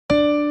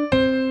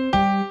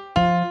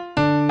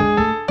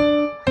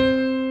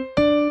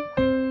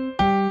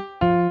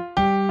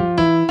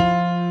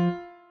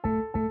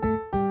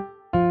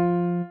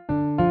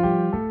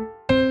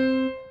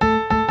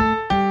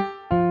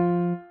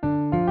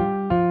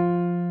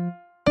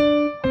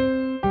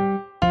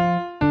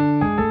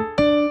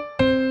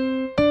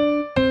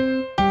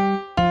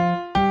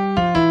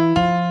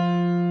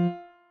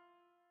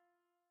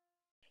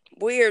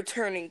are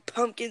turning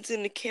pumpkins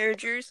into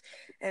carriages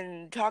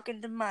and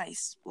talking to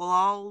mice while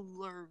all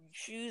their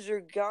shoes are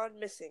gone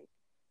missing.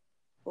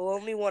 Well,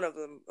 only one of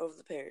them, of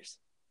the pairs.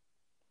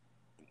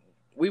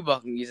 We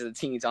welcome you to the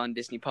Teens on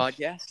Disney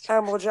podcast.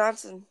 I'm Will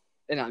Johnson.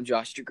 And I'm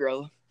Josh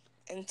Jagrella.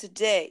 And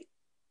today,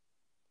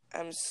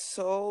 I'm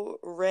so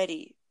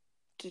ready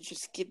to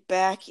just get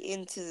back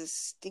into the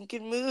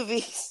stinking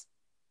movies.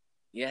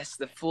 Yes,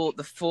 the full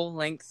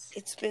length.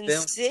 It's been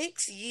film.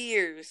 6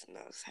 years. No,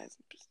 it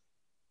hasn't been.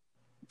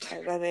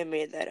 I may have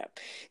made that up.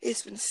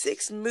 It's been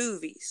 6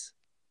 movies.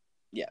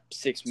 Yeah,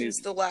 6 movies.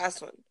 Since the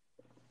last one.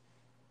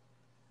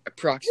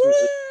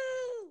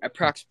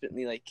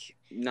 Approximately like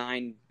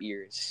 9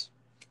 years,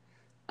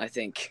 I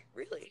think.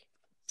 Really?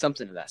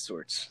 Something of that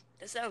sort.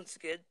 That sounds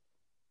good.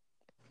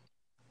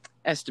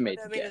 Estimated.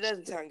 It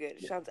doesn't sound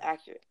good. It sounds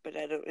accurate, but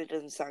it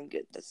doesn't sound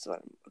good. That's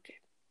what okay.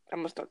 I'm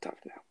gonna stop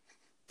talking now.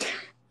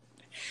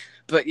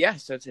 But yeah,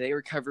 so today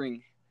we're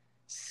covering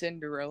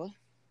Cinderella.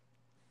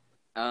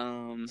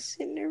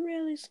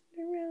 Cinderella.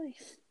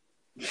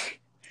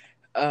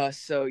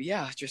 So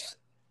yeah, just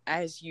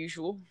as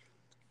usual,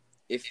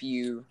 if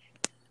you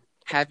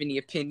have any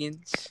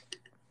opinions,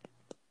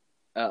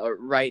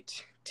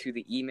 write to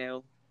the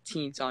email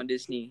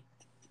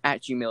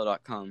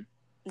teensondisney@gmail.com.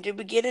 Did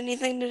we get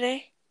anything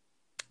today?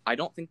 I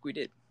don't think we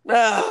did.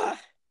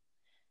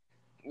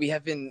 We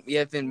have been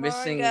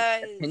missing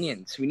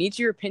opinions. We need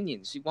your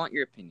opinions. We want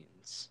your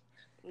opinions.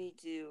 We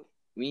do.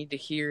 We need to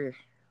hear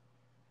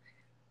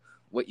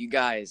what you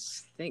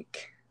guys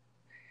think.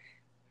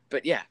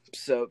 But yeah,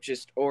 so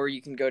or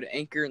you can go to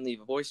Anchor and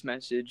leave a voice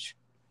message.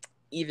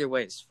 Either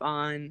way is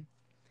fine.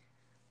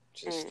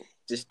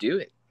 Just do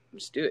it.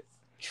 Just do it.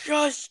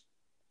 Just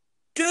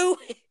do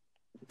it.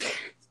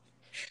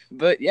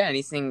 But yeah,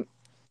 anything?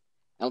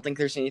 I don't think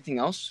there's anything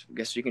else. I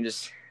guess we can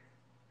just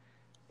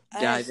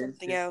dive into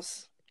something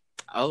else.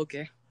 Oh,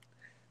 okay.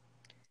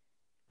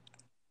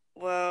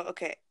 Well,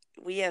 okay.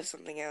 We have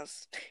something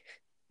else.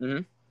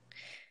 Mm-hmm.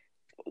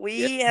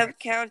 We have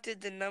counted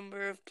the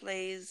number of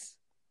plays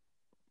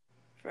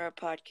for our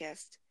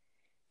podcast.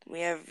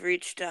 We have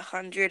reached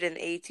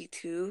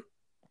 182.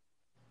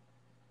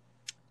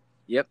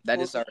 Yep,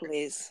 that is our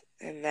plays,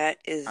 and that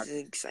is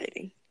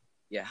exciting.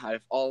 Yeah, out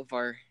of all of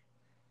our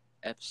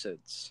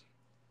episodes.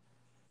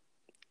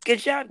 Good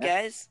job,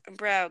 guys. I'm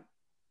proud.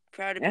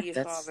 Proud to be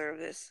a father of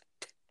this.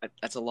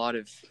 That's a lot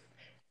of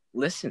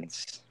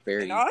listens.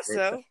 And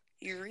also,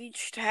 you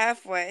reached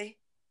halfway.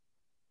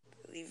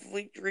 We've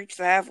reached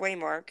the halfway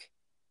mark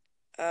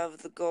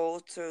of the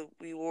goal, so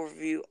we will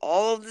review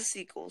all of the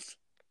sequels.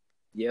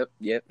 Yep.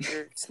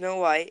 For Snow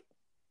White.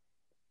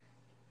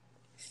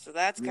 So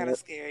that's kind of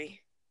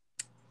scary.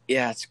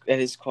 Yeah, that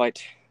is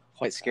quite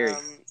scary.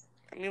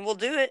 I mean, we'll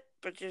do it,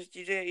 but just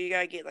you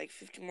gotta get like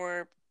 50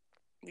 more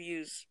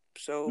views.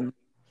 So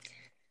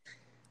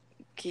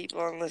keep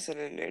on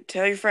listening. Or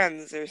tell your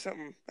friends or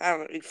something. I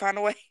don't know. Find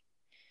a way.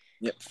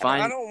 Yep.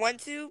 I don't want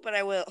to, but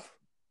I will.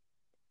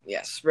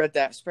 Yeah, spread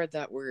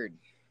that word.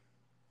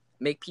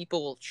 Make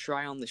people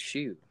try on the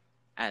shoe,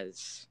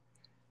 as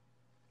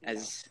a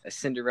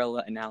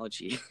Cinderella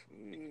analogy.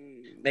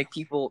 Make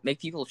people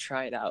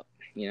try it out.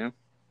 You know.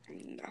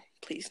 No,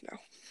 please no.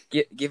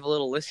 Give a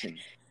little listen.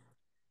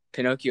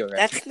 Pinocchio. Right?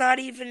 That's not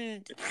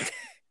even.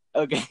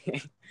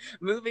 Okay,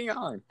 moving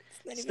on.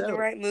 It's not even the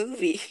right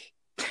movie.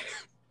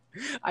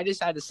 I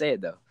just had to say it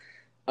though.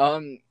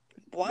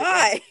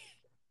 Why?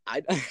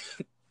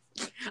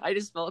 I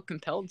just felt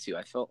compelled to.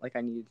 I felt like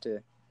I needed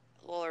to.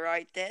 All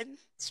right then.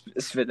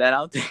 Spit that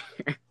out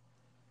there.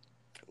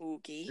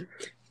 Okay.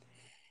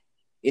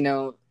 You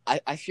know,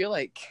 I feel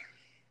like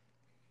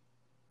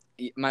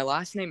my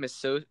last name is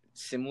so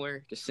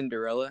similar to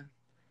Cinderella.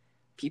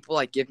 People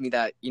like give me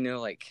that,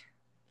 like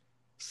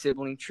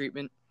sibling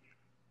treatment.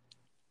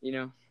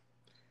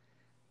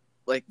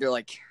 Like they're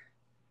like,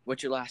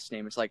 "What's your last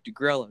name?" It's like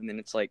Degrella, and then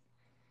it's like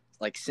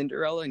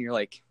Cinderella, and you're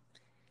like,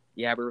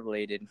 "Yeah, we're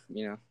related,"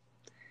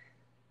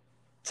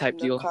 type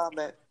deal. No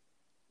comment.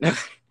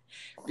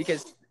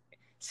 Because,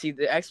 see,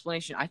 the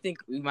explanation. I think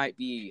we might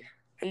be.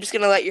 I'm just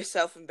gonna let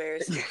yourself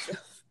embarrass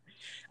yourself.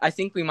 I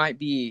think we might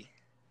be,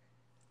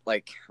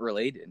 like,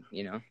 related.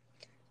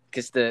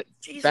 Because a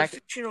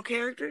fictional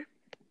character.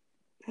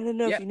 I don't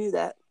know if you knew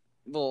that.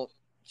 Well,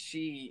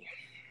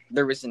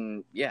 there was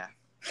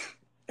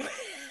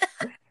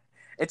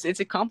It's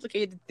a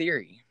complicated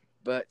theory,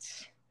 but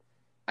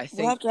I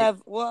think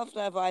we'll have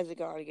to have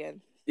Isaac on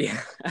again.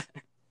 Yeah.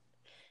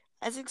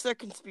 Isaac's our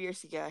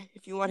conspiracy guy.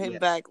 If you want him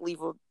back,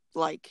 leave a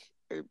like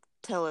or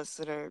tell us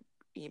in our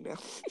email.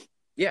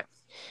 Yeah.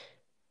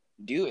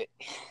 Do it.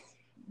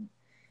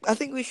 I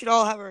think we should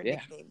all have our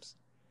nicknames.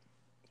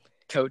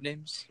 Code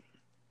names?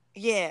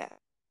 Yeah.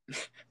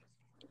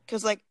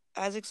 Because, like,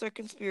 Isaac's our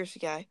conspiracy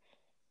guy.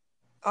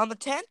 On the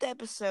 10th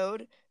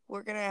episode,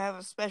 we're going to have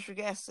a special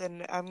guest,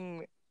 and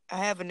I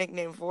have a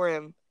nickname for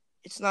him.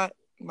 It's not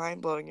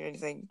mind-blowing or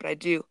anything, but I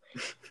do.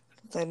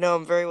 I know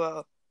him very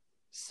well.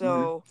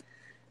 So,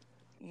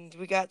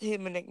 we got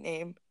him a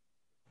nickname.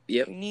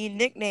 Yep. We need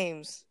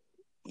nicknames.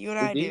 You and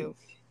I do.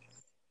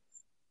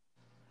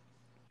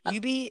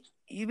 You be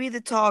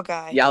the tall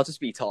guy. Yeah, I'll just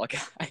be tall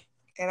guy.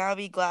 And I'll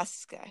be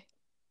glasses guy.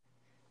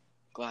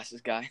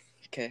 Glasses guy.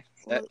 Okay,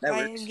 Well, that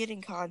I works. am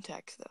getting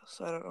contacts though,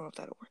 so I don't know if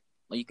that'll work.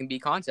 Well, you can be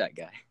contact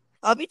guy.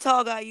 I'll be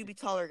tall guy. You be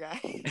taller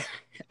guy.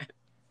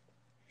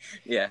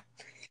 Yeah.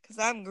 Cause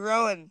I'm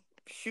growing,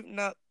 shooting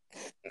up.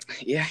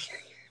 Yeah.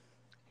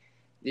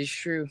 It's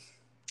true.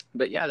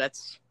 But yeah,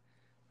 that's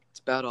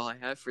about all I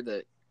have for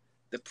the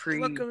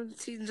Welcome to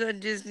Teens on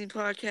Disney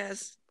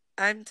podcast.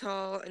 I'm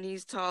tall and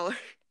he's taller.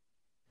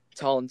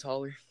 tall and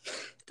taller.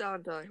 Tall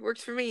and taller.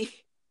 Works for me.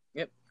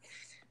 Yep.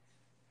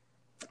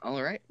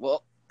 All right.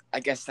 Well, I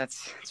guess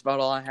that's about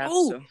all I have.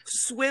 Oh, So.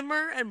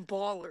 swimmer and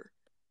baller.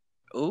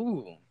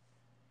 Ooh,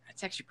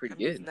 that's actually pretty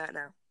good. Using that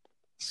now.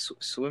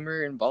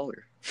 Swimmer and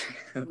baller.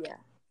 Yeah.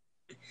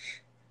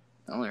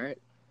 All right.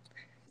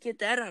 Get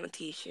that on a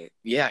t-shirt.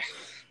 Yeah.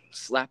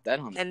 Slap that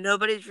on. And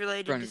nobody's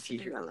related to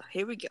Cinderella.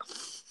 Here we go.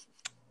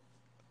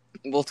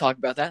 We'll talk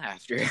about that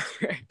after.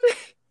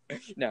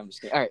 No, I'm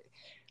just kidding. All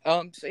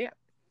right. So yeah,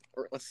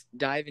 let's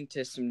dive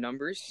into some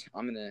numbers.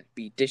 I'm gonna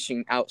be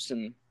dishing out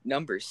some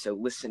numbers, so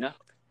listen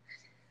up.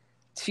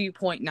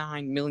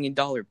 $2.9 million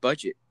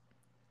budget.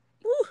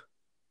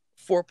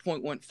 Woo.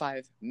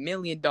 $4.15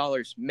 million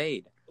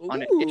made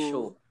on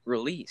initial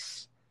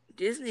release.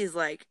 Disney's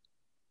like,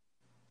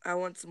 I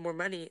want some more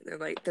money. They're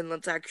like, then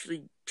let's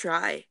actually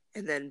try,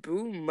 and then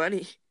boom,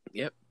 money.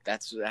 Yep,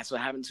 that's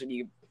what happens when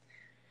you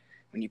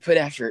put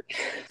effort.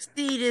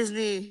 See,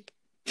 Disney.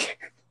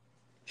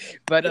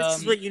 But this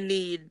is what you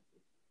need.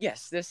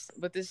 Yes, this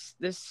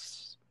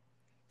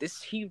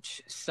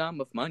huge sum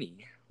of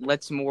money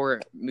lets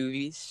more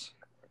movies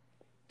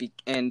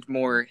and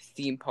more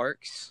theme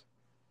parks.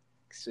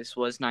 This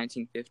was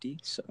 1950,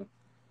 so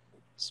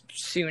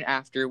soon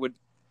after would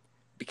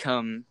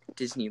become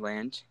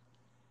Disneyland,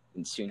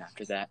 and soon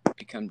after that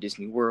become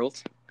Disney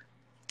World.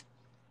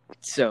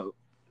 So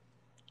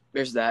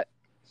there's that.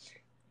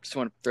 Just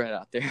want to throw it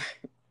out there.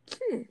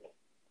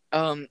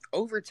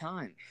 Over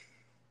time,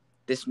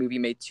 this movie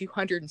made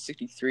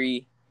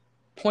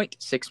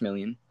 $263.6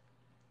 million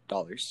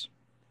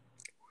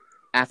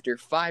after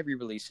 5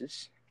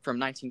 re-releases from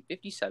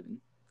 1957 to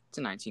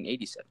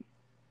 1987.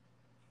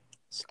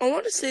 I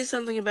want to say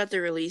something about the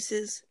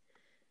releases.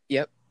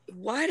 Yep.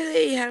 Why do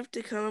they have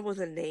to come up with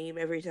a name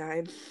every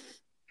time?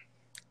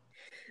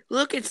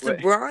 Look, it's the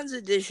bronze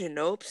edition.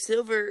 Nope.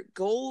 Silver,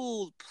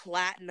 gold,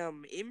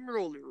 platinum,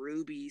 emerald,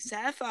 ruby,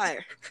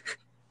 sapphire.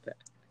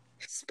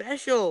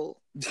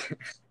 Special.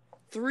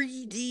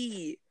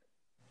 3D.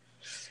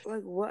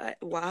 Like, what?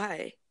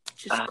 Why?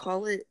 Just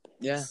call it.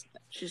 Yeah.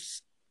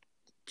 Just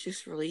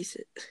release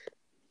it.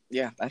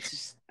 Yeah,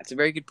 that's a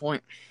very good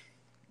point.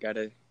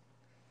 Gotta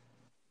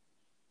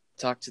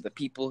talk to the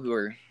people who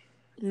are.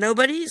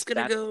 Nobody's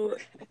gonna go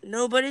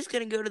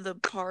to the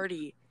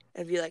party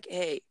and be like,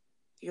 "Hey,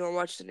 you want to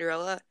watch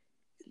Cinderella?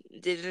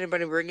 Did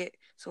anybody bring it?"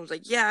 Someone's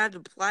like, "Yeah, I have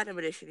the platinum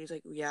edition." He's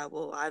like, "Yeah,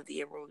 well, I have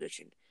the emerald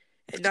edition."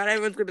 And not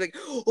everyone's gonna be like,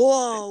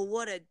 "Oh,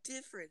 what a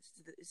difference!"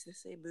 It's the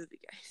same movie,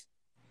 guys.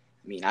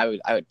 I mean, I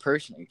would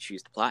personally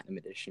choose the platinum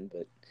edition,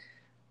 but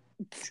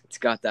it's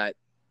got that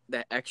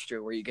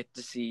extra where you get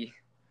to see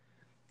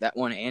that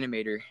one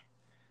animator,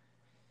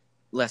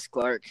 Les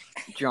Clark,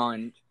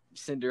 drawing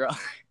Cinderella.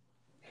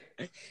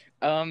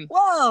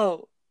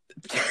 Whoa!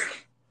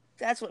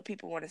 That's what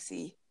people want to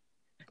see.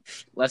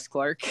 Les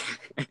Clark.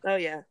 Oh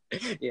yeah.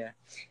 Yeah.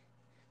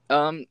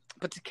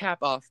 But to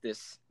cap off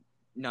this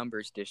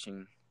numbers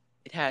dishing,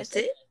 it has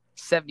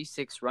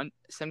 76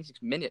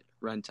 minute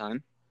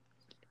runtime.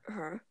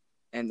 Uh-huh.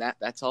 And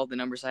that's all the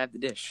numbers I have to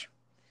dish.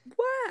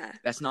 What?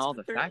 That's not all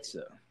the facts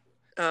though.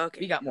 Oh, okay.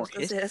 We got more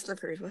history. That's not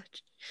very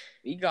much.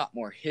 We got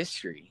more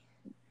history.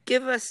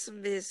 Give us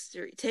some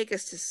history. Take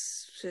us to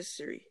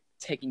history.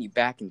 Taking you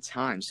back in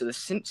time. So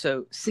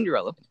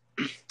Cinderella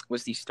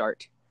was the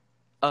start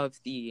of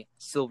the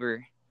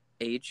Silver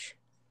Age.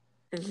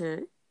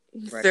 Mm-hmm.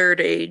 Right. Third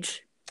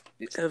age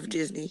of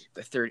Disney.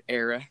 The third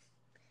era.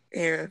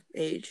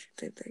 Age,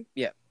 same thing.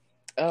 Yeah.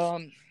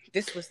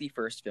 This was the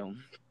first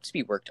film to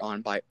be worked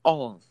on by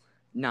all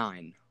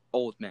 9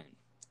 old men.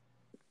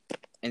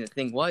 And the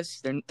thing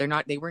was,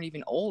 they weren't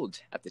even old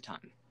at the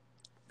time.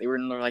 They were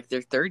in like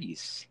their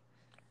 30s.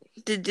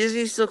 Did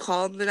Disney still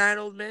call them the 9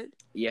 old men?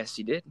 Yes,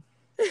 he did.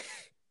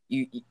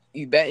 You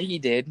bet he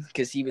did,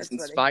 because he was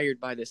That's inspired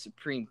by the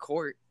Supreme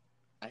Court,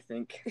 I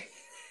think.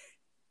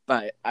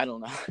 But I don't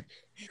know.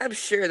 I'm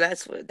sure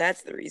that's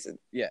the reason.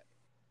 Yeah.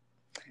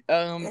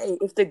 Hey,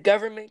 if the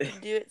government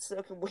can do it,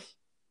 so can we.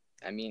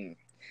 I mean,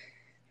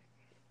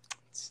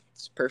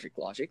 it's perfect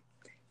logic.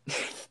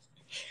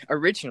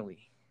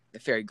 Originally, the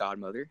fairy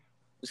godmother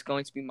was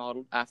going to be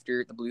modeled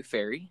after the Blue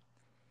Fairy,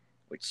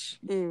 which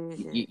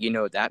you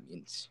know what that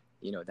means.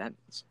 You know what that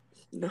means.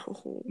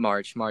 No.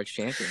 Marge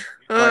Champion.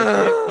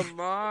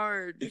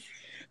 Marge.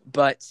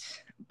 But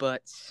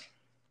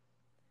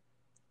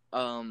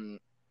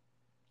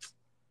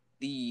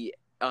the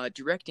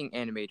directing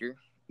animator,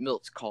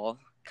 Milt's Call,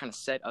 kind of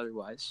said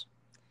otherwise.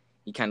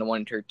 He kind of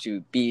wanted her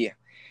to be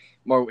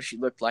more what she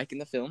looked like in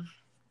the film.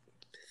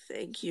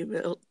 Thank you,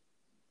 Milt.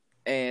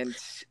 And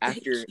Thank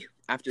after you.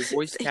 after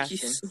voice Thank you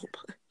casting, so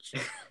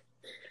much.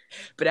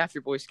 but after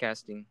voice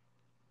casting,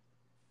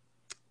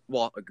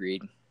 Walt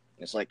agreed.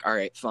 It's like, all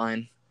right,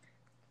 fine,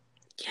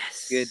 good,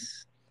 Yes.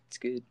 it's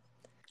good.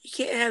 You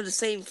can't have the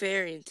same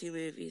fairy in two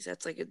movies.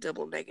 That's like a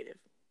double negative.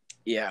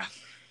 Yeah,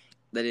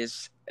 that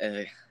is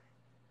a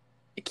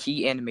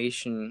key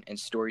animation and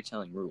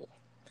storytelling rule.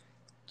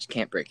 Just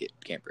can't break it.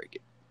 Can't break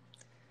it.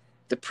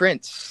 The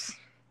prince,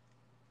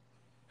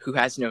 who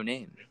has no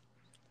name,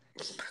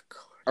 Oh my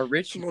god.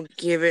 originally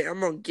I'm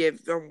gonna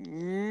give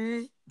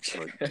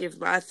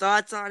my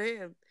thoughts on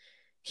him.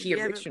 If he you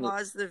haven't originally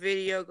paused the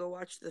video, go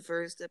watch the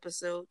first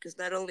episode, because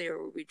not only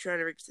are we trying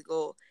to reach the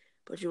goal,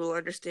 but you will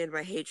understand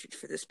my hatred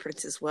for this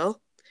prince as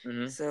well.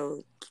 Mhm.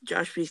 So,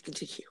 Josh, please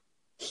continue.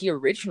 he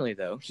originally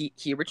though he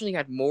originally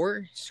had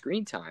more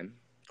screen time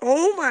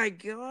Oh my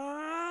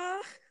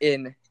god!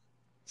 in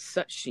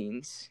such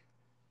scenes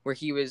where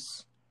he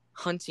was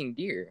hunting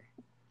deer,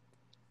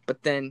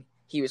 but then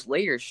he was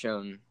later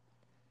shown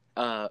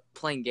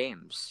playing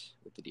games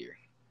with the deer.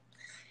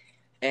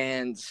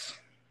 And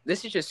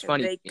this is just And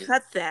funny to they me.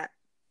 cut that.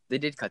 They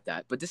did cut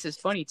that, but this is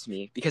funny to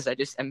me because I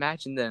just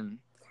imagine them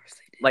Of course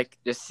they did. like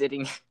just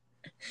sitting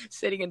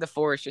sitting in the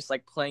forest, just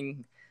like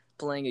playing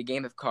a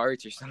game of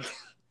cards or something.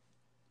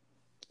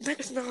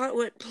 That's not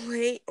what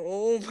play.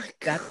 Oh my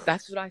god!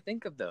 That's what I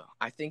think of though.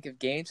 I think of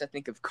games. I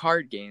think of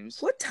card games.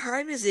 What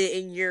time is it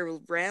in your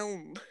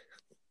realm?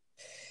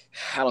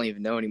 I don't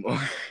even know anymore.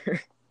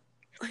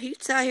 Are you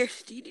tired?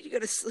 Do you need to go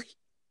to sleep?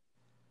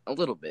 A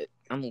little bit.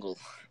 I'm a little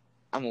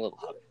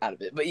out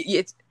of it. But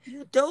it's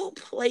You don't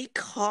play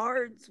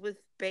cards with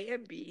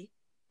Bambi.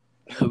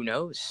 who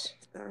knows?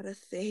 It's not a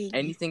thing.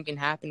 Anything can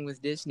happen with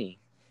Disney,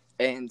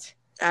 and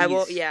I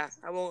won't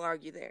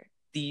argue there.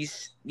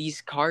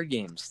 these card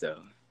games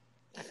though,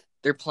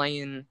 they're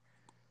playing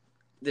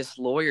this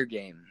lawyer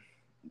game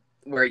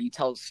where you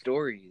tell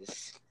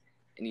stories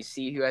and you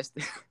see who has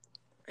the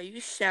Are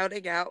you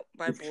shouting out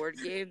my board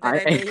game that I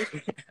I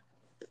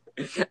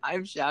made?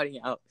 I'm shouting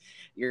out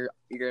your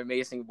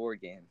amazing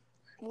board game.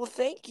 Well,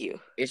 thank you.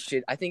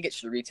 I think it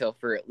should retail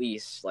for at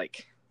least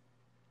like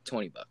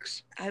 $20.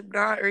 I'm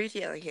not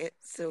retailing it,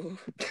 so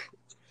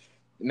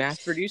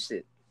Mass produce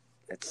it.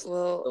 That's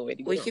the way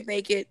to go. we can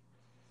make it.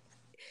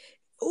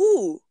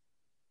 Ooh,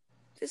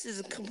 this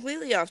is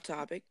completely off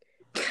topic,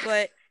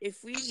 but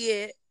if we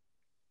get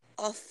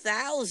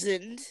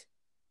 1,000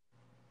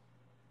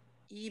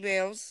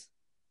 emails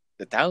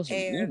 1,000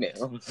 and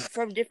emails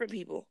from different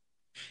people,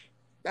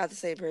 not the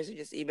same person,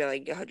 just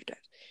emailing 100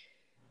 times.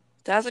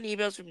 1,000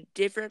 emails from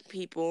different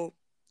people.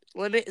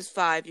 Limit is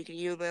 5. You can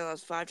email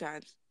us 5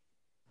 times.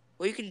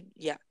 Well, you can,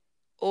 yeah.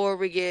 Or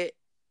we get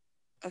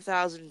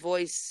 1,000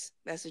 voice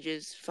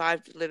messages,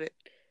 5 limit.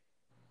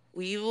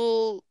 We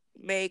will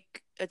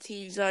make a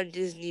Teens on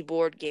Disney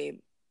board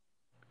game.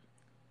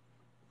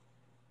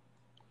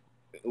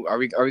 Are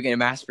we going to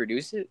mass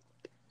produce it?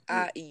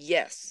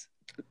 Yes.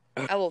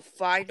 I will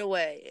find a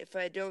way. If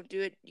I don't do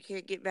it, you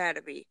can't get mad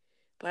at me.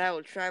 But I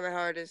will try my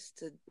hardest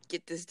to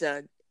get this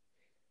done.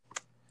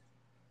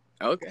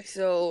 Okay.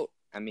 So,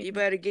 I mean, you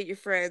better get your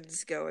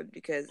friends going,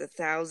 because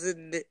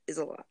 1,000 is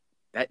a lot.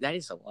 that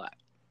is a lot.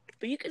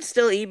 But you can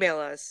still email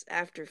us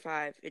after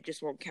 5. It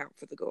just won't count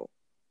for the goal.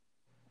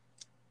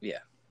 Yeah.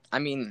 I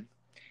mean,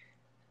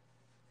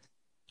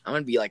 I'm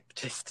going to be like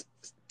just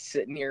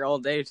sitting here all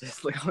day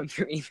just looking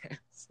through emails.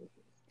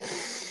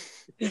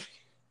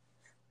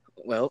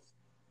 Well,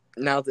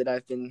 now that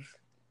I've been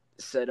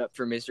set up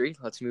for misery,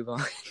 let's move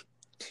on.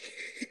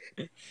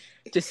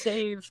 To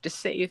save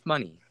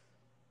money,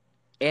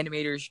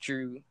 animators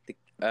drew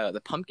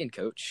the pumpkin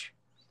coach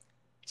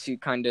to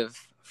kind of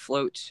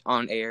float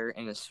on air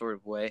in a sort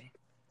of way,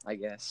 I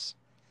guess.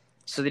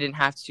 So they didn't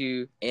have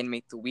to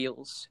animate the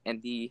wheels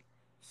and the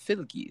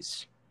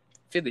filigies.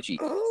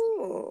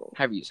 Oh.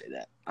 However you say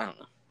that. I don't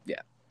know.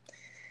 Yeah.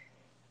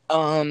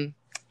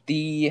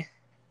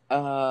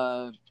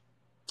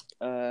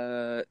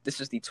 This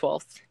is the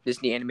 12th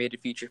Disney animated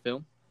feature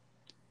film.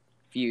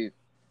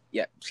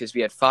 Because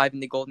we had 5 in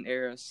the golden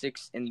era,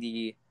 6 in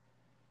the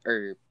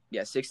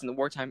 6 in the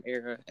wartime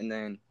era, and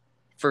then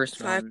first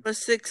 5 one. plus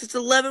 6 is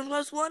 11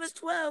 plus 1 is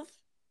 12.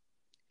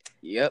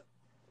 Yep.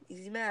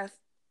 Easy math.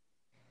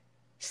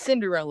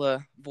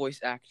 Cinderella voice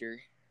actor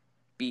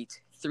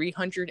beat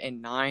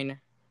 309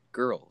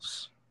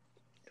 girls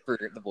for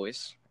the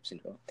voice of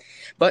Cinderella,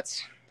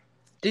 but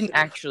didn't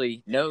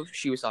actually know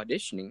she was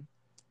auditioning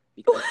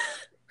because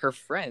her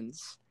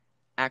friends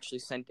actually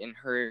sent in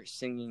her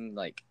singing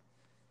like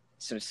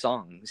some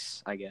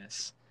songs, I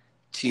guess,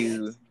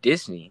 to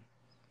Disney,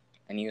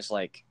 and he was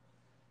like,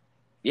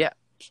 "Yeah."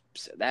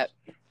 So that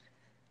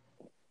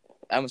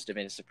must have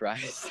been a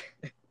surprise.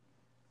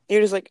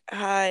 You're just like,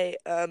 hi,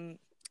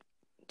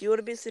 do you want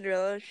to be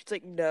Cinderella? She's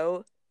like,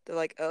 no. They're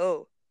like,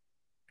 oh.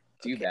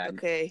 Too bad.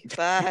 Okay,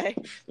 bye.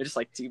 They're just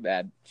like, too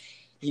bad.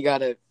 You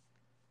gotta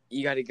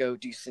go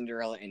do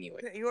Cinderella anyway.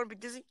 You want to be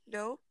Disney?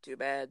 No. Too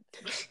bad.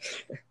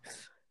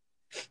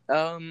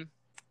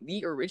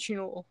 The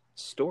original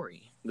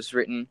story was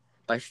written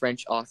by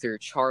French author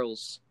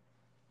Charles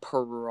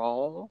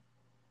Perrault.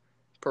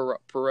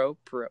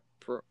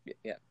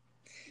 Yeah.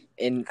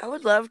 In I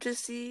would love to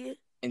see.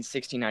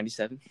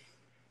 1697.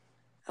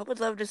 I would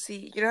love to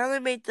see. You know how they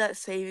made that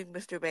Saving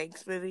Mr.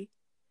 Banks movie?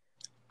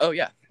 Oh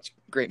yeah, it's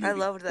a great I movie.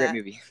 loved Great that.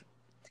 movie.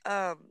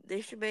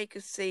 They should make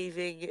a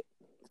Saving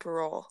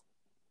Parole.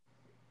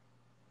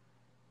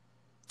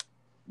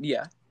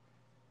 Yeah,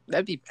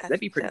 that'd be I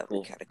pretty think that would be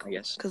cool. kind of I cool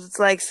guess. because it's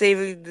like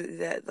saving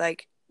that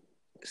like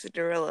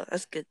Cinderella.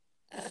 That's good.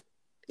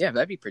 Yeah,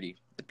 that'd be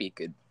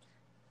good.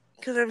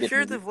 Because I'm Good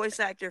sure the movie. voice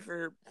actor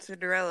for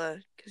Cinderella,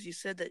 because you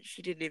said that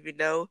she didn't even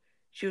know.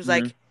 She was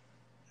Mm-hmm. like,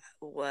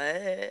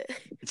 "What?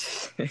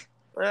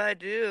 What do I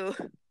do?"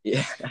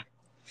 Yeah,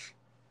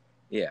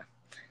 yeah.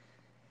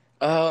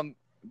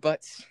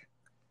 But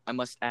I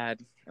must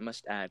add,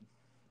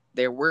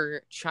 there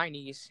were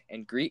Chinese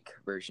and Greek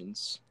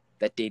versions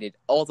that dated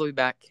all the way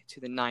back to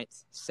the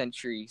 9th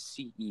century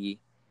CE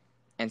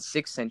and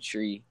 6th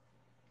century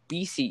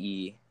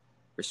BCE,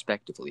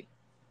 respectively.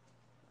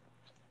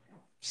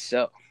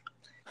 So,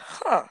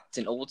 Huh? it's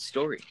an old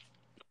story.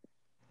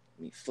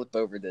 Let me flip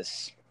over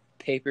this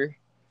paper.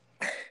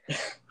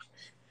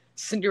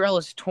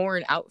 Cinderella's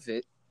torn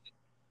outfit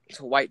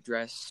to white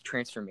dress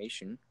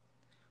transformation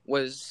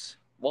was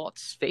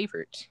Walt's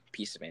favorite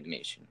piece of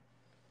animation.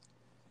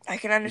 I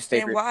can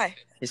understand why.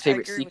 His I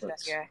favorite agree with that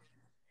sequence. guy.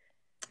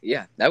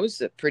 Yeah, that was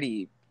a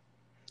pretty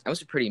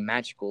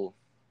magical,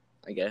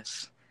 I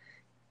guess,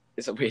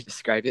 is a way to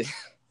describe it.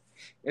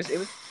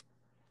 It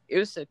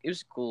was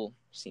a cool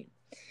scene.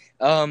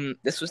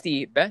 This was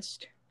the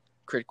best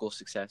critical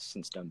success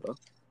since Dumbo.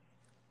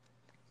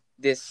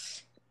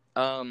 This,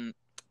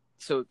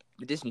 so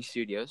the Disney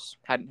Studios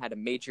hadn't had a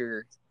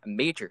major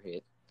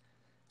hit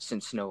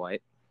since Snow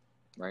White,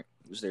 right?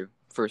 It was their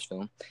first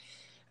film.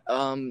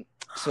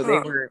 So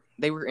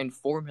they were in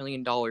 $4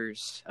 million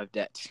of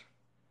debt.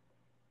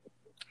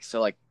 So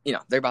like,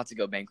 they're about to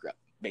go bankrupt,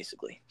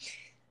 basically.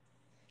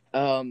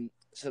 So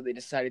they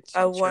decided to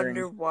I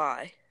wonder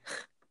why.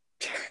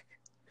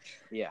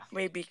 Yeah.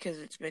 Maybe because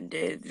it's been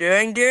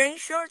during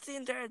shorts the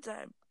entire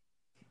time.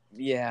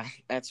 Yeah,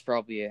 that's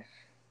probably it.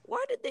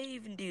 Why did they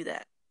even do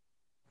that?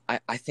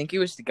 I think it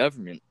was the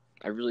government.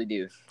 I really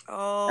do.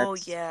 Oh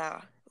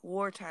yeah,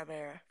 wartime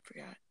era.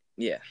 Forgot.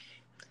 Yeah.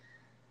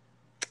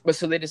 But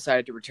so they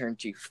decided to return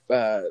to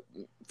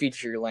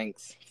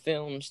feature-length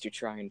films to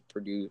try and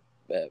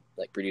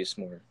produce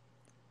more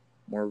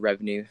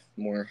revenue,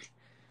 more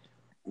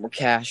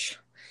cash.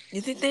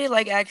 You think they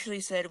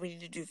actually said we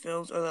need to do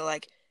films, or they're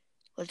like,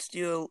 let's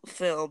do a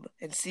film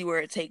and see where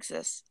it takes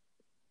us?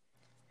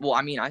 Well,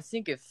 I mean, I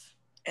think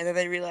and then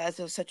they realized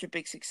it was such a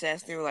big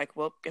success, and they were like,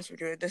 well, guess we're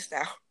doing this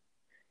now.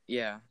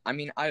 Yeah, I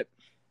mean, I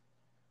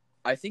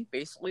think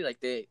basically like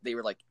they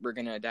were like, we're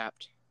gonna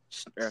adapt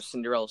the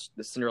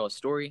Cinderella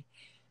story,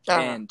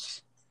 and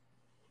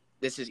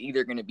this is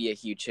either gonna be a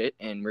huge hit,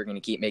 and we're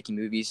gonna keep making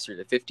movies through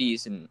the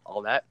 50s and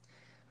all that,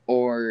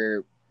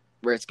 or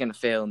where it's gonna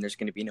fail and there's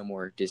gonna be no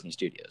more Disney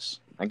Studios.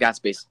 Like that's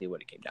basically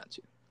what it came down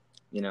to.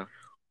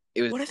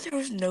 It was. What if there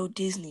was no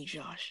Disney,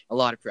 Josh? A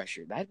lot of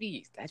pressure. That'd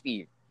be.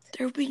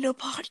 There would be no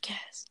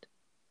podcast.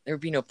 There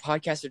would be no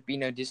podcast. There'd be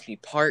no Disney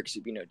parks.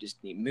 There'd be no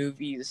Disney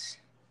movies.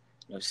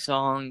 No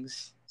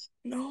songs.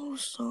 No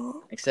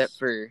songs. Except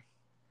for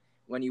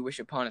When You Wish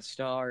Upon a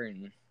Star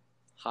and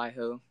Hi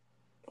Ho.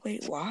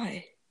 Wait,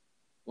 why?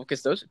 Well,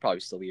 because those would probably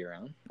still be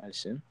around, I'd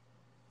assume.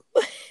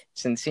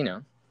 Since, they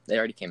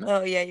already came out.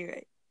 Oh, yeah, you're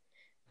right.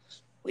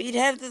 We'd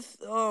have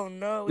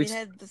we'd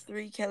have the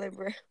three Kelly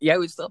Brown. Yeah,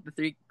 we'd still have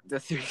the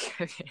three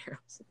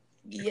arrows.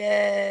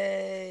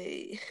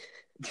 Yay.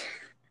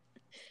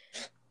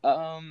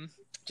 I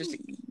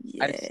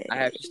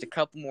have just a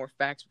couple more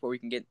facts before we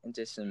can get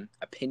into some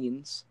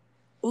opinions.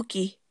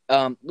 Okay.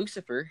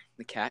 Lucifer,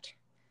 the cat,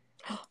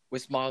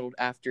 was modeled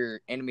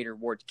after animator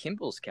Ward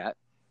Kimball's cat,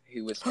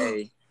 who was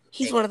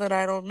He's one of the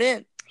 9 old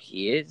men.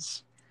 He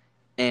is.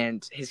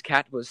 And his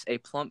cat was a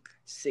plump,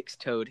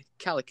 6-toed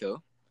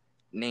calico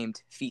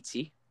named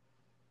Feetsy.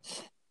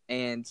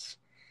 And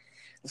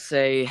let's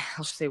say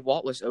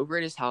Walt was over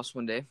at his house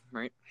one day,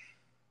 right?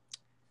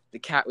 The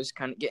cat was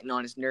kind of getting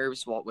on his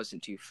nerves. Walt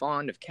wasn't too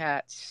fond of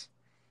cats.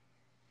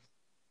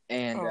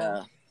 And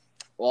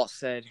Walt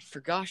said,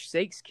 "For gosh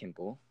sakes,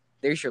 Kimball,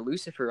 there's your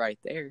Lucifer right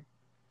there."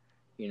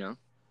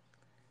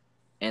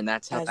 And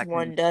that's how as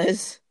one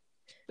does.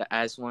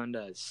 As one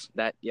does.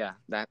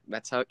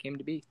 That's how it came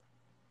to be.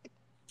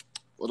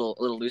 Little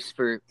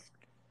Lucifer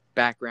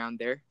background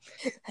there.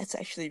 That's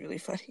actually really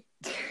funny.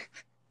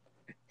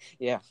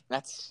 Yeah.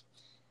 Let's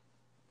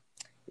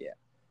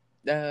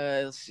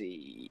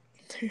see.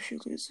 There's your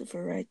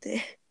Lucifer right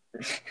there.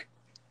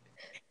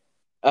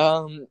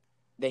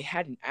 They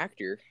had an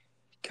actor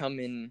come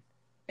in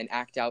and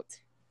act out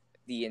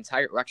the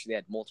entire. Well, actually, they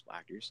had multiple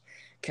actors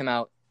come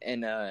out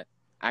and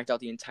act out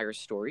the entire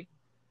story,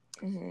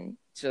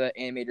 so that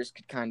animators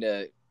could kind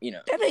of,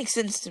 That makes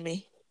sense to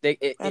me. I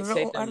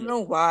don't know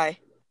why.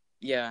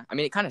 Yeah, I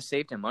mean, it kind of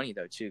saved them money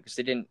though too, because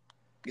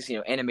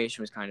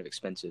animation was kind of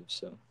expensive,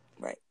 so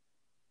right.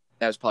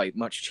 That was probably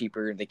much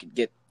cheaper. They could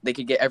get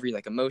every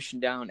emotion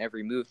down,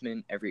 every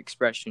movement, every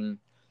expression,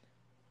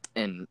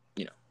 and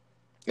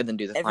and then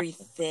do the final.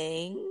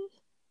 Everything.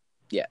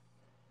 Yeah.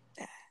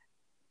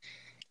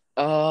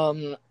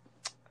 Um,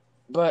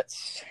 but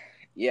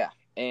yeah,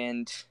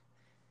 and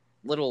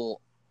little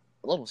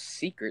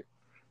secret,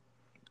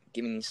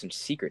 giving you some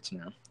secrets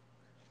now.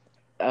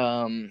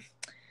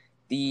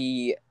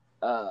 The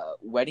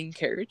wedding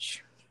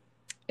carriage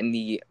and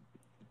the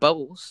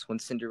bubbles when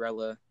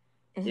Cinderella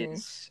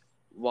is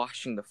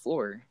washing the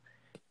floor,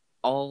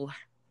 all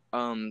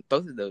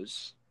both of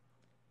those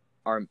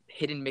are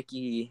hidden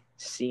Mickey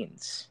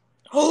scenes.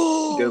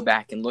 Go Oh,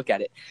 back and look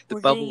at it. The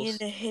we're getting bubbles.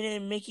 into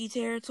hidden Mickey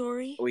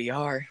territory. We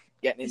are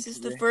getting Is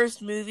into this the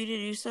first movie to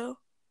do so?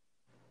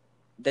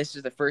 This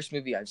is the first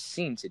movie I've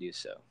seen to do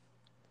so.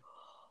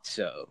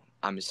 So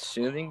I'm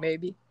assuming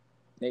maybe,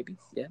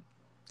 yeah.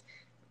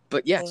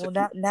 But yeah, Oh, so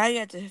well, now you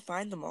have to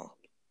find them all.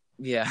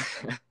 yeah,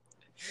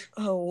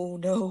 Oh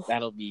no!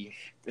 that'll be.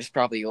 There's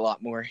probably a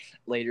lot more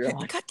later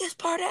on. Cut this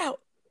part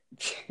out.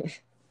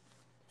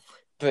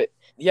 But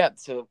yeah,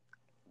 so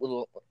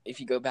if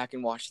you go back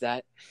and watch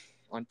that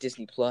on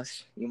Disney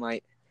Plus, you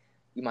might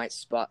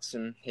spot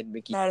some hidden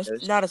Mickey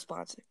videos. Not a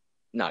sponsor.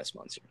 Not a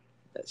sponsor.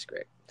 That's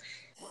great.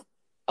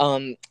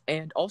 And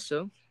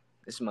also,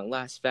 this is my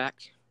last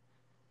fact.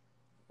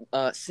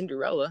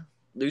 Cinderella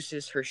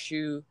loses her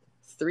shoe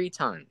 3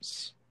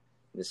 times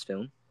in this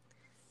film.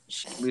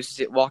 She loses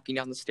it walking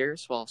down the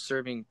stairs while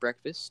serving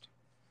breakfast.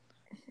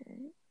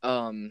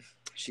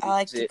 She I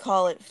like loses to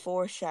call it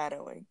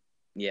foreshadowing.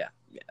 Yeah.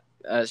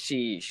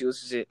 She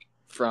loses it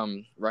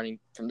from running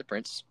from the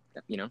prince.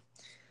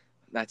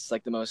 That's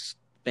like the most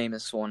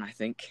famous one, I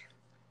think.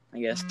 I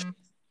guess.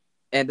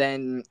 And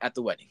then at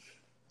the wedding.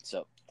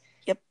 So.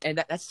 Yep.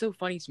 And that's so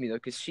funny to me though,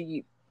 because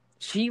she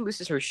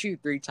loses her shoe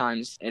 3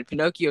 times, and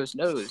Pinocchio's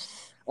nose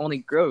only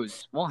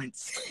grows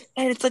once.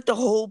 And it's like the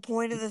whole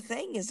point of the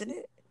thing, isn't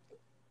it?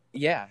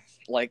 Yeah,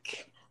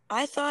 like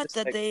I thought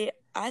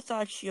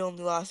she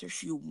only lost her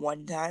shoe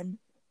 1 time.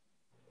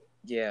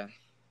 Yeah.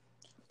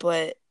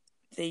 But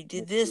they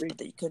did this, but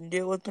they couldn't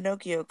do it with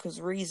Pinocchio because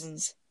of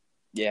reasons.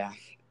 Yeah,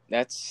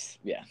 that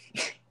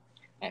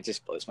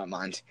just blows my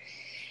mind.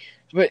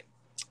 But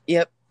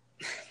yep,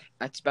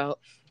 that's about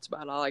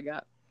all I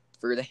got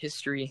for the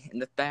history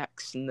and the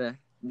facts and the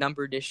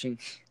number dishing.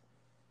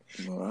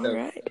 All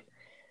right.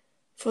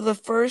 For the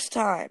first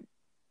time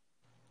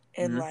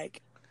in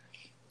like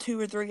 2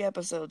 or 3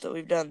 episodes that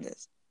we've done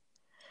this.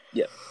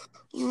 Yep.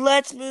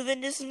 Let's move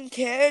into some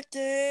characters.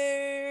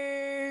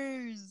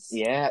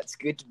 Yeah, it's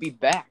good to be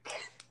back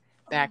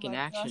in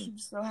action. Gosh, I'm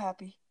so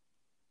happy.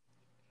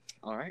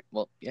 All right.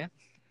 Well, yeah.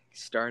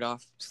 Start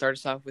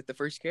us off with the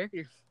first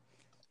character.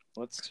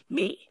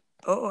 Me?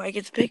 Oh, I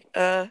get to pick.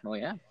 Oh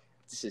yeah.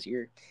 This is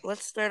your.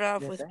 Let's start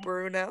off with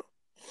Bruno.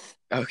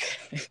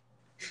 Okay.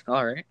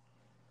 All right.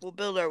 We'll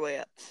build our way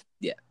up.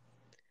 Yeah.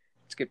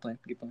 It's a good plan.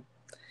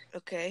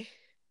 Okay.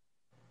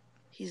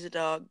 He's a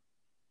dog.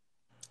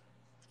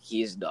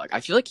 He is a dog.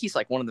 I feel like he's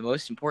like one of the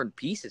most important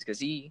pieces because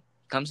he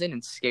comes in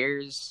and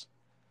scares.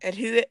 And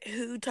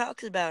who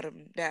talks about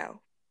him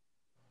now?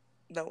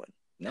 No one.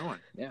 No one.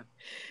 Yeah.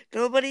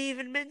 Nobody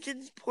even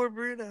mentions poor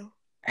Bruno.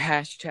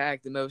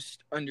 Hashtag the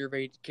most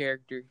underrated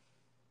character.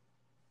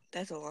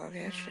 That's a long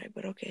hashtag,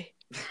 but okay.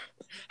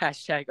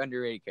 Hashtag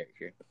underrated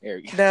character. There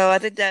we go. No, I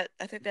think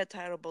that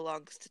title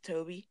belongs to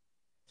Toby.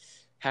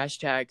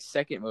 Hashtag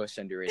second most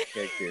underrated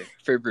character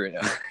for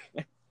Bruno.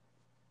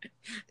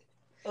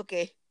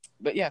 Okay.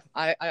 But yeah,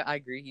 I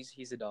agree.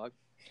 He's a dog.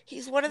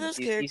 He's one of those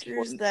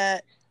characters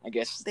that I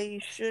guess they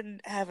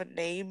shouldn't have a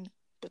name,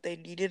 but they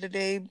needed a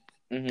name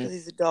because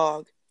he's a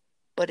dog.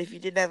 But if he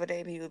didn't have a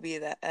name, he would be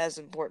that as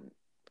important.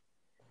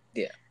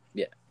 Yeah.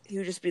 He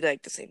would just be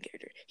like the same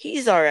character.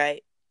 He's all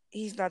right.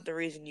 He's not the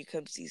reason you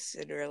come see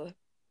Cinderella.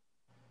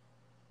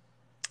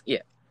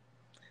 Yeah,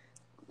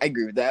 I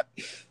agree with that.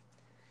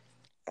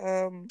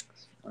 All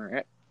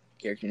right.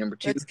 Character number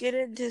 2. Let's get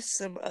into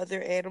some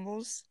other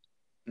animals.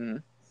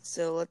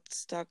 So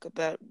let's talk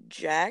about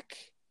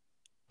Jack,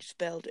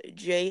 spelled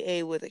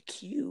J-A with a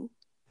Q.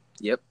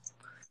 Yep.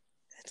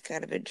 That's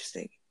kind of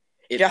interesting.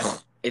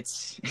 It's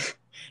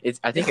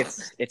I think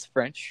it's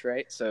French,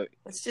 right? So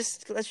let's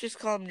just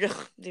call him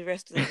Jacques the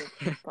rest of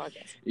the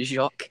podcast.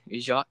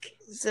 Jacques.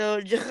 So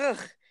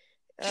Jacques,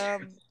 I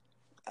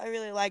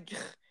really like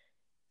Jacques.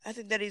 I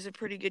think that he's a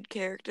pretty good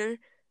character.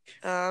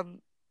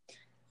 One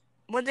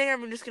thing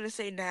I'm just gonna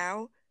say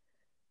now,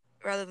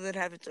 rather than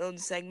have its own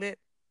segment,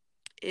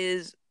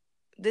 is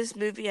this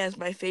movie has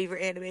my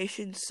favorite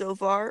animation so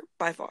far,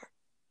 by far.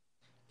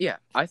 Yeah,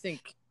 I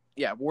think.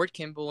 Yeah, Ward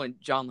Kimball and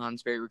John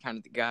Lansbury were kind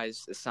of the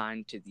guys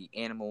assigned to the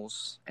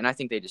animals, and I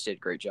think they just did a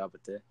great job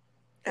with the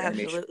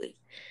Absolutely. Animation.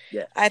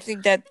 Yeah. I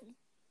think that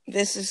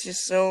this is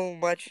just so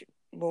much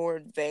more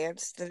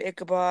advanced than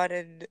Ichabod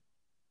and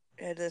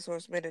Headless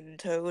Horseman and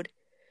Toad.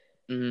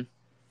 Mm-hmm.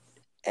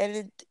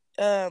 And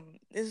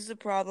this is a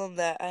problem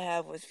that I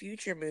have with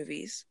future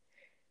movies.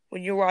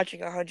 When you're watching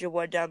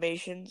 101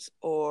 Dalmatians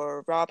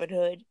or Robin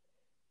Hood,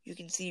 you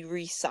can see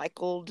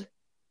recycled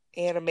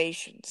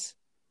animations.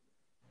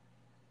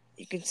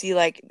 You can see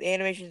like the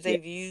animations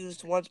they've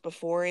used once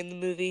before in the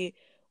movie,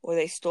 or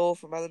they stole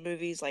from other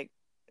movies. Like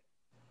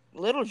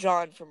Little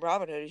John from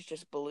Robin Hood is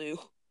just Baloo.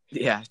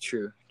 Yeah,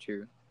 true.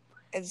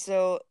 And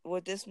so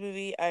with this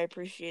movie, I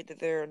appreciate that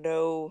there are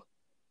no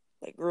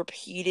like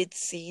repeated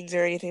scenes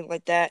or anything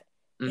like that.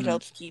 It Mm-hmm.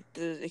 helps keep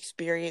the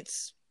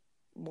experience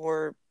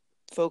more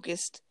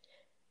focused,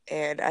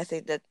 and I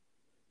think that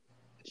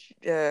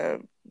the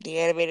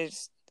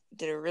animators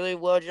did a really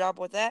well job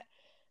with that.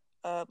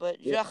 But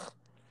Yeah. Jacques,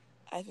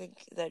 I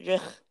think that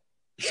Jacques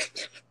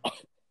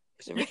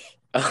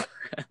Oh,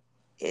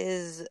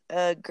 is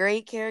a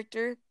great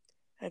character.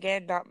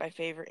 Again, not my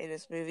favorite in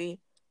this movie.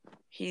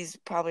 He's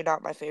probably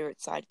not my favorite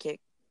sidekick,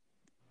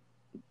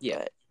 yeah.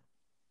 but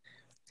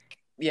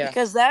Yeah.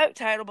 because that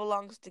title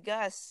belongs to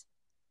Gus,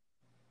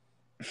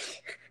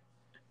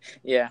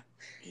 Yeah.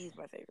 he's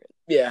my favorite.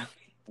 Yeah.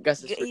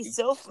 Gus is He's pretty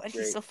so fun. He's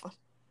great. so fun.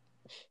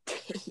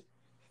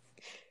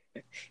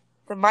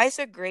 The mice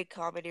are great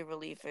comedy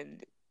relief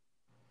in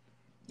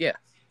Yeah.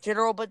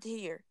 general, but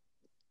here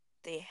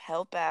they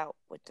help out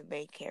with the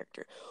main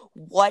character.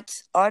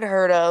 What's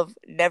unheard of?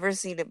 Never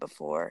seen it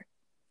before.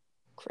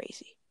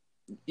 Crazy.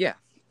 Yeah.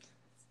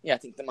 Yeah, I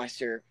think the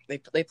Meister they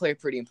play a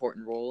pretty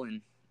important role,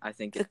 and I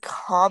think The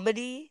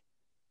comedy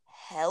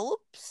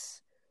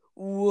helps.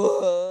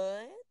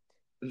 What?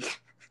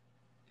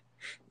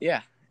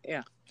 yeah,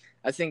 yeah.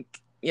 I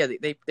think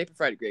they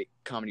provide a great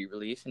comedy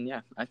relief, and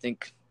yeah, I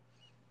think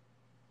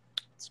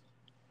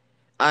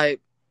I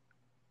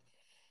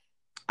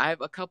I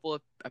have a couple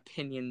of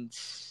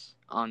opinions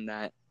on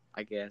that.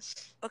 I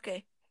guess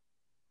Okay.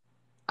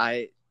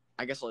 I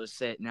I guess I'll just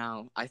say it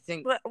now. I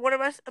think, What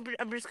am I?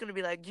 I'm just gonna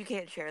be like, you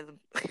can't share them.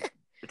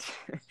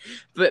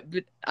 but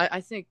I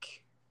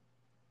think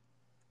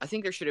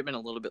there should have been a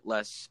little bit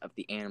less of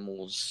the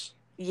animals.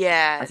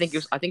 Yes. I think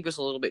it was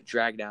a little bit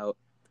dragged out.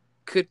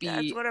 Could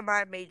That's be, one of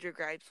my major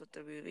gripes with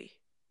the movie.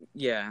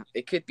 yeah,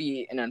 it could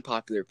be an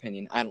unpopular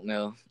opinion. I don't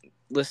know.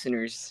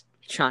 Listeners,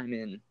 chime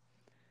in,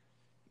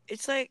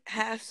 It's like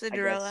half I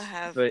Cinderella, guess.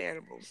 half But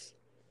animals.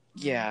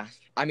 yeah,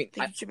 I mean,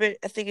 I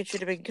think it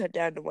should have been cut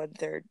down to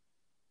 1/3.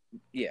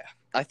 yeah,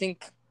 I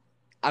think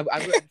I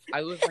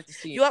would like to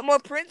see. You want more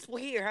Prince?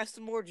 Well, here, have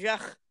some more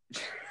Jach.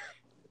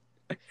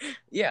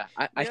 Yeah,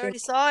 I We think, already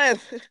saw him.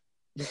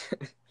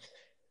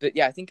 but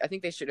yeah, I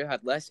think they should have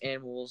had less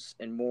animals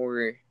and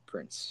more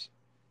prints,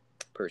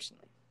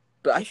 personally.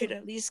 But I They should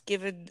think, at least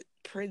given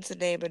Prince a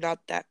name and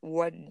not that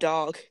one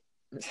dog.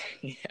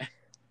 yeah,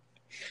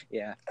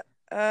 yeah,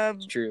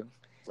 it's Um, true.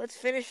 let's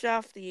finish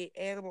off the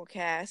animal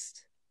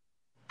cast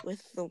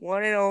with the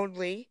one and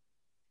only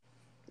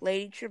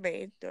Lady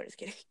Tremaine. No, just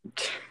kidding.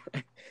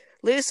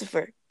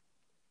 Lucifer.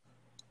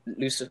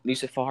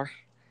 Lucifer.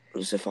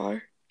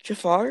 Lucifer.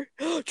 Jafar?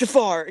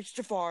 Jafar! It's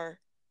Jafar!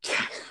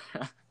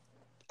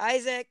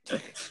 Isaac!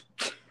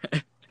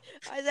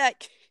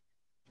 Isaac!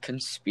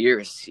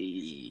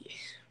 Conspiracy.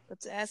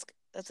 Let's ask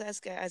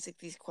Isaac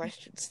these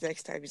questions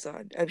next time he's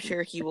on. I'm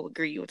sure he will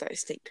agree with our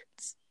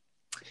statements.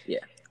 Yeah,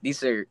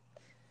 these are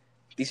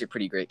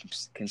pretty great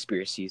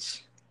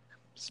conspiracies.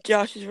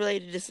 Josh is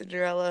related to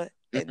Cinderella,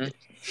 Mm-hmm. and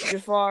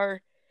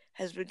Jafar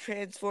has been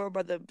transformed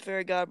by the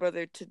fairy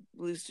godmother to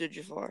Lucifer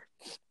Jafar.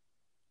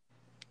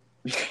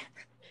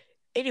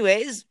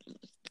 Anyways,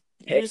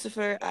 Hey,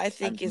 Lucifer, I I'm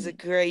think, is a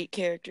great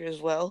character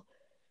as well.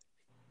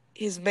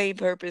 His main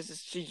purpose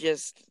is to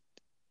just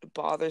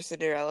bother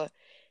Cinderella,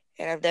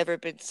 and I've never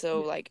been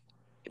so like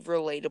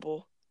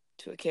relatable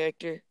to a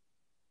character.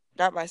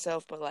 Not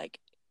myself, but like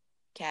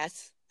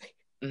cats.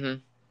 Mm-hmm.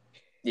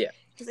 Yeah.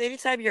 Because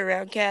anytime you're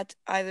around cats,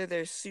 either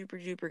they're super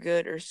duper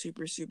good or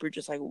super super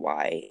just like,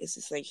 why is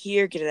this thing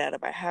here? Get it out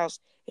of my house.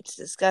 It's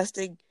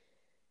disgusting.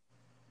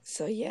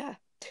 So yeah.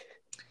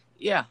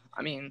 Yeah.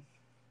 I mean,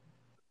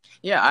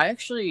 yeah. I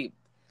actually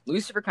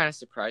Lucifer kind of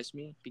surprised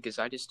me because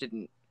I just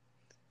didn't.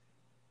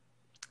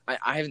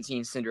 I haven't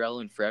seen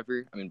Cinderella in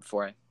forever. I mean,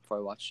 before I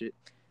watched it,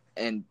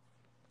 and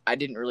I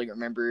didn't really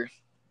remember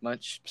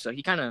much, so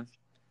he kind of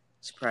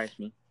surprised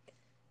me.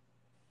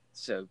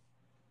 So,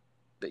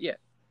 but yeah,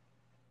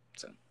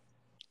 so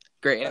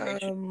great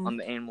animation on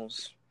the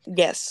animals.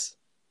 Yes.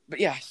 But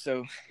yeah,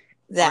 so on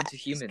That to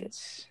is good.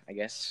 humans, I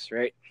guess,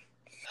 right?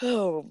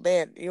 Oh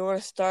man, you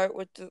want to start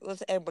with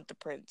let's end with the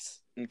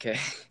prince. Okay.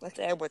 Let's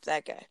end with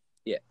that guy.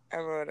 Yeah. I'm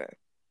gonna.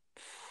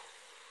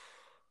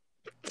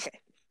 Okay.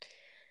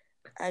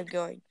 I'm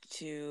going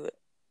to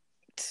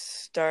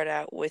start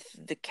out with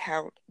the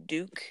Count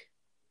Duke.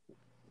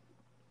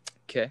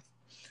 Okay.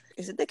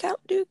 Is it the Count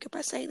Duke? Am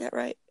I saying that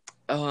right?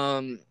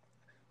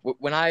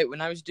 When I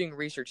was doing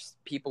research,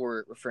 people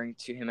were referring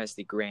to him as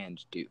the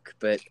Grand Duke,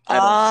 but I'm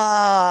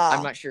Ah.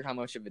 not sure how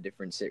much of a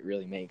difference it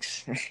really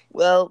makes.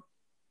 Well,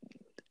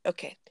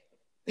 okay.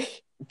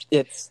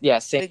 It's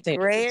same The difference.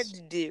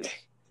 Grand Duke.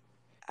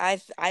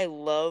 I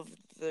love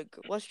the.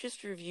 Let's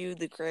just review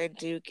the Grand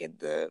Duke and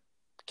the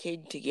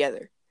King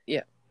together.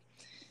 Yeah.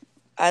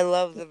 I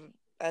love them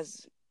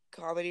as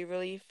comedy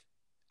relief.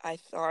 I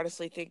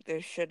honestly think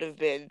there should have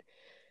been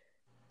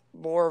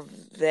more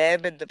of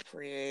them and the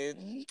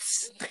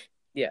prince.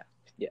 Yeah.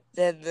 Yeah.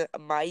 Than the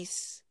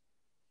mice.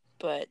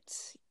 But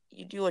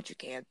you do what you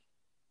can.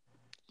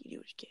 You do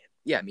what you can.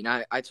 Yeah, I mean,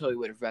 I totally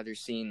would have rather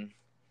seen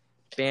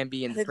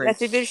Bambi and the I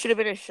think there prince. should have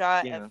been a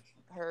shot You of know,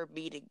 her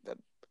meeting them,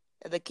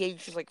 and the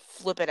king's just like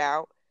flipping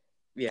out,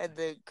 yeah, and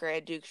the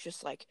Grand Duke's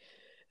just like,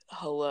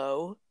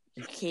 "Hello,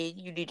 king,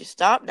 you need to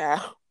stop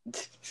now."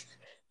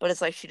 But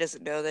it's like she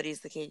doesn't know that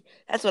he's the king.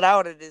 That's what I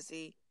wanted to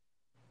see.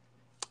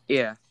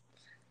 yeah,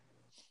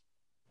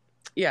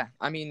 yeah.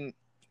 I mean,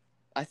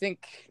 I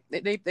think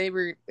they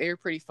were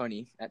pretty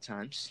funny at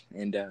times,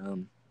 and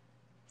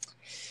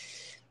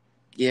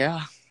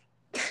yeah,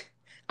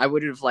 I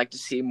would have liked to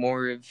see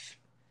more of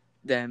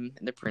them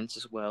and the prince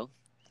as well.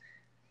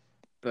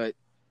 But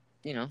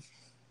you know,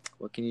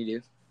 what can you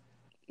do?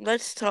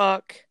 Let's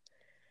talk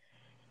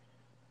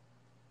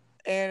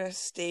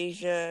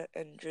Anastasia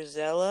and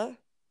Drizella.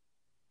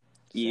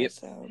 Does that Yep,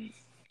 sound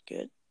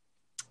good?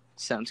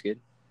 sounds good.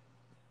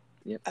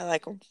 Yep. I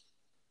like them.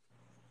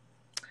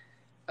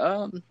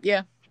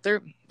 Yeah,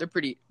 they're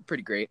pretty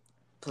great.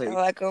 I Play.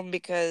 like them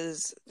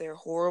because they're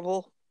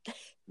horrible.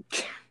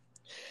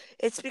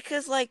 It's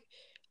because like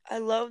I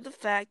love the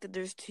fact that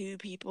there's two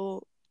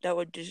people that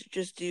would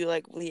just do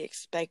like the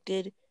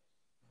expected.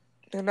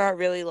 They're not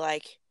really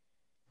like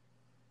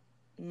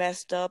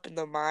messed up in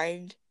the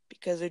mind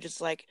because they're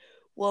just like,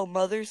 well,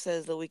 mother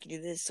says that we can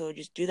do this, so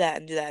just do that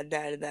and do that and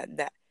that and that and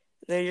that.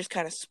 They're just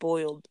kind of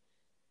spoiled.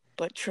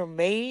 But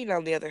Tremaine,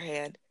 on the other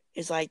hand,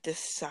 is like this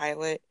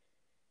silent,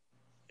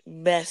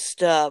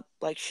 messed up.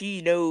 Like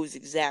she knows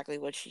exactly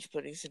what she's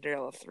putting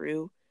Cinderella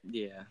through.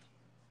 Yeah,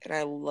 And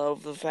I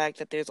love the fact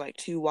that there's like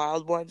two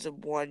wild ones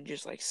and one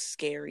just like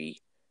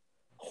scary,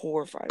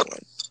 horrified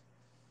one.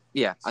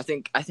 yeah. I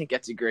think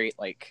that's a great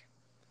like.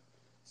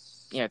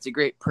 Yeah, it's a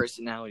great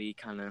personality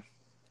kind of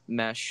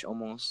mesh,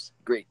 almost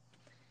great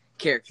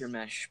character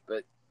mesh.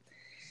 But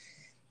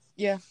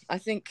yeah, I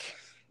think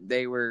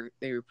they were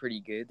pretty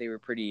good. They were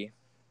pretty.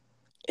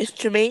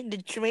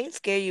 Did Tremaine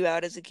scare you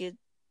out as a kid?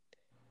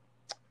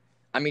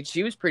 I mean,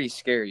 she was pretty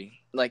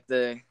scary. Like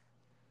the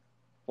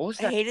what was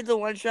I that? hated the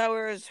one shot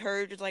where it was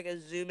her just like a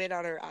zoom in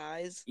on her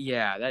eyes.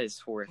 Yeah, that is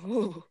horrific.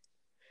 Ooh.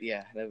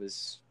 Yeah, that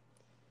was.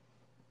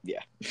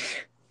 Yeah,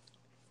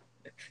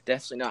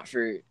 definitely not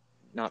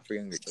for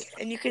younger children.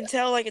 And you can Yeah,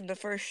 tell like in the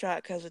first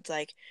shot because it's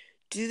like,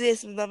 do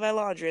this and my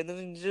laundry, and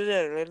then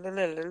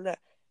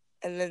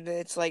and then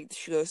it's like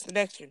she goes to the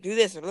next one, do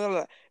this and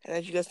and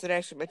then she goes to the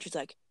next one, and she's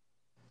like,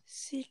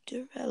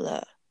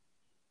 Cinderella,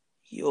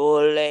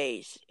 you're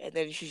late, and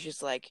then she's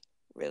just like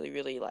really,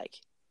 really like,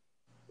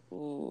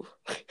 ooh,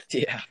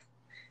 yeah,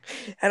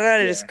 I don't know how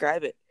to yeah,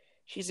 describe it.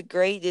 She's a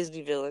great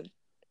Disney villain.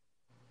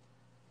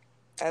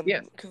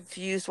 yeah, I'm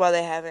confused why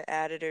they haven't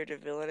added her to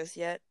Villainous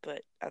yet,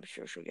 but I'm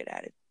sure she'll get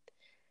added.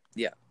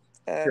 yeah.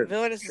 Sure,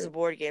 Villainous is a sure.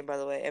 board game, by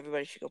the way.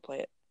 Everybody should go play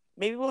it.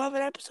 Maybe we'll have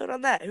an episode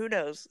on that. Who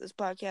knows? This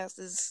podcast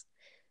is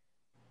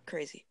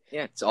crazy.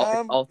 Yeah, it's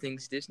Um, all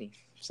things Disney.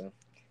 So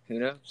who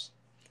knows?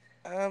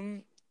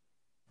 um,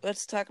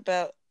 let's talk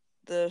about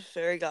the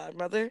fairy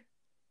godmother.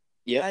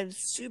 Yep. I'm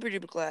super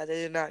duper glad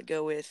they did not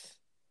go with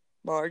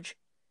Marge.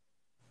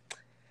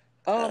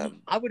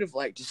 I would have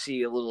liked to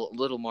see a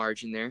little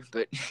Marge in there,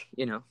 but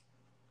you know,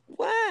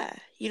 Why?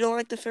 You don't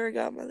like the fairy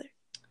godmother?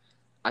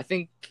 I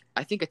think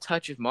I think a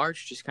touch of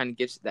Marge just kind of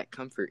gives it that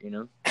comfort, you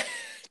know.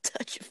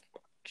 Touch of.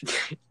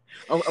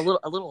 a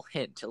little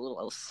hint,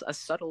 a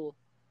subtle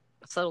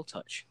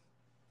touch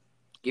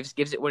gives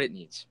it what it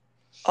needs.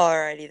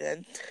 Alrighty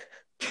then.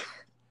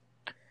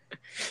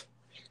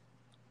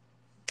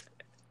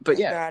 But I'm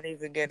yeah, not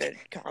even gonna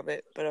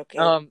comment, but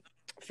okay. um,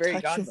 fairy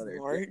Touch of godmother.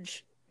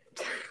 Marge?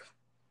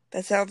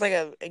 That sounds like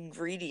an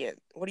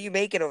ingredient. What are you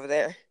making over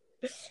there?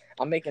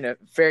 I'm making a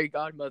fairy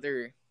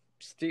godmother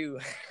stew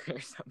or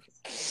something.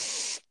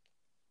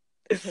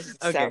 That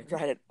doesn't Okay, sound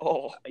right at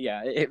all.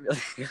 yeah, it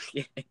really.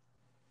 Okay.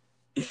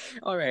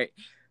 All right,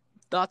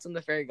 thoughts on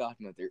the fairy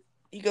godmother?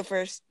 You go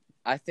first.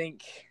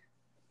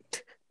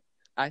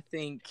 I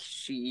think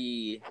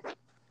she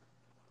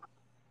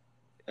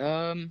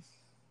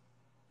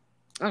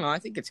I don't know. I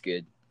think it's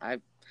good.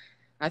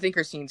 I think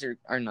her scenes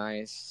are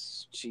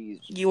nice.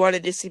 You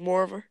wanted to see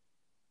more of her?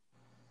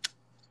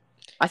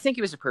 I think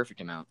it was a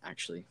perfect amount,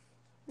 actually.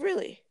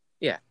 Really?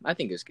 Yeah, I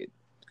think it was good.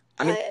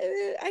 I mean,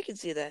 I can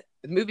see that.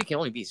 the movie can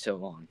only be so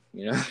long,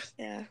 you know.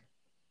 Yeah.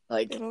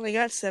 Like, It only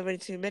got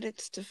 72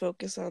 minutes to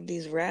focus on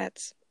these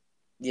rats.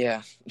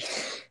 yeah.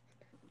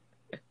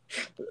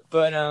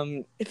 But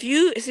If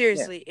you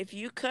yeah, if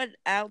you cut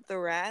out the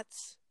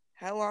rats,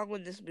 how long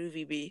would this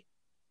movie be?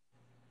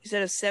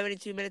 Instead of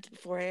 72 minutes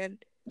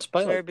beforehand, it's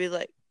probably so like it'd be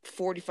like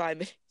 45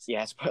 minutes.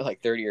 yeah, it's probably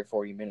like 30 or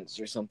 40 minutes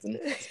or something,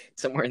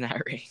 somewhere in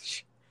that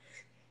range.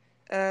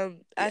 I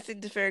Yeah,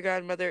 think the fairy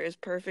godmother is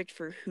perfect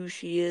for who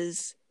she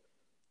is,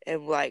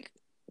 and like,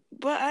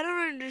 but I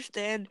don't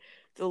understand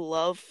the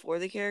love for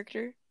the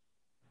character.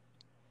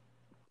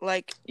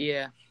 Like,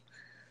 yeah,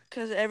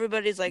 because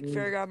everybody's like, mm,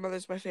 fairy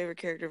godmother's my favorite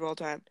character of all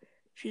time.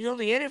 She's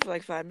only in it for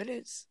like 5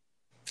 minutes.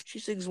 She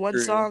sings one true,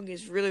 song,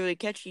 is really really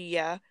catchy,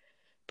 yeah,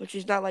 but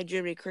she's not like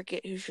Jiminy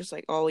Cricket, who's just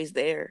like always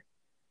there.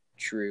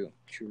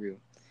 true.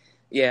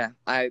 Yeah,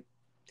 I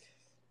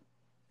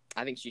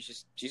think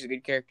she's a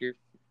good character.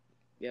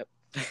 Yeah,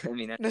 I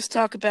mean, Let's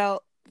talk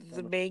about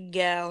the main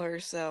gal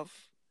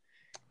herself,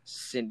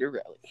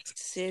 Cinderella.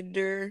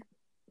 Cinderella.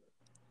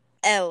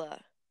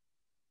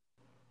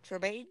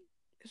 Tremaine?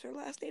 Is her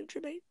last name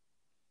Tremaine?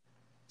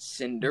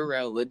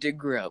 Cinderella de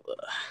Grella.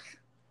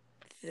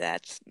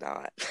 That's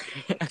not.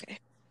 Okay.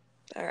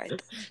 All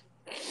right.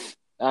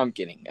 I'm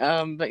kidding.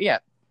 But yeah,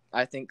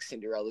 I think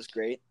Cinderella's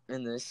great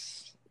in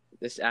this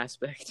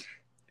aspect,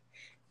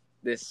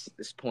 this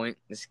point,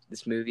 this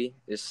movie,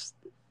 this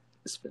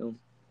film,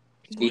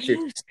 this What are feature.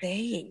 you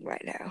saying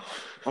right now?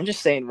 I'm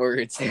just saying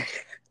words.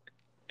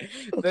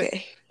 But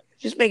Okay.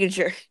 Just making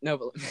sure.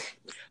 no,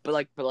 but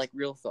like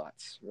real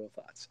thoughts, real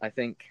thoughts. I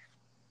think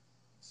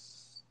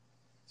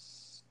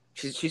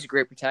she's a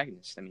great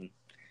protagonist. I mean,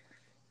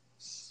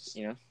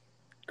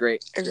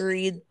 great.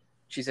 Agreed.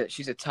 She's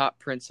a top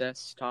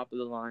princess, top of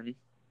the line.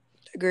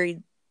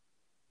 Agreed.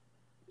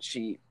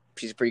 She's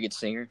a pretty good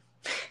singer.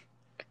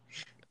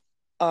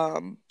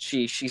 Um,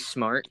 She's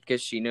smart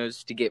because she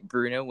knows to get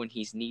Bruno when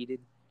he's needed.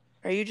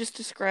 are you just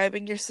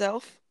describing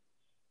yourself?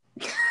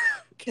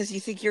 Because you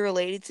think you're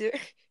related to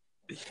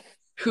her?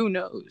 Who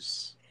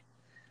knows?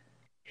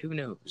 Who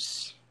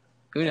knows?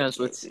 Who knows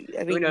Okay. what's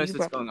I who mean, knows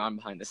what's going on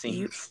behind the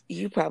you scenes?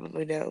 you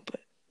probably know,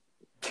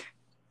 but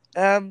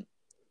Okay.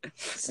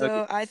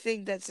 so I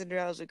think that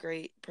Cinderella's a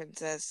great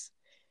princess,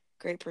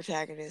 great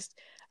protagonist.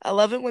 I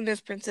love it when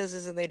there's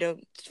princesses and they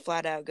don't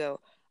flat out go,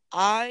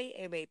 "I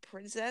am a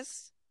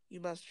princess.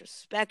 You must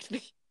respect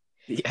me."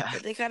 Yeah.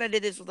 But they kind of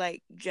did this with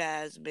like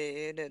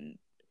Jasmine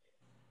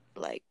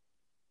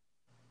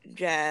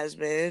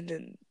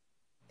and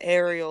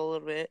Ariel a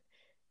little bit.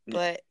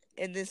 But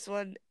in this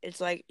one,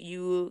 it's like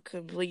you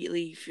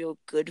completely feel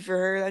good for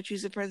her that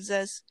she's a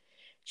princess.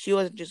 She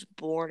wasn't just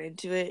born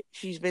into it.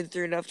 She's been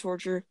through enough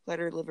torture. Let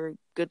her live her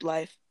good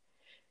life.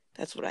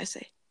 That's what I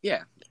say.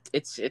 Yeah.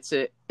 It's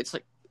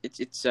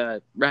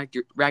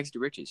rags to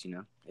riches.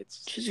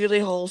 It's She's really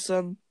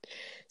wholesome.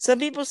 Some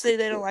people say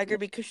they don't like her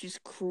because she's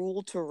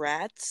cruel to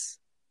rats.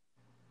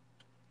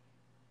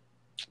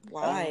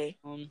 Why?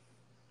 um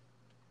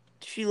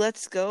She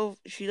lets go.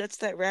 She lets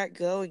that rat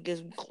go and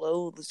gives him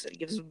clothes and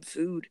gives him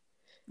food.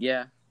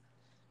 yeah.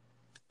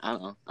 I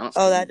don't know. I don't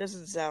Oh, see. that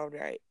doesn't sound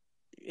right.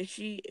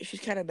 She's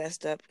kind of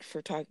messed up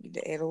for talking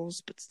to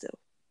animals, but still,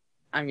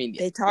 I mean,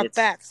 they talk it's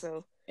back,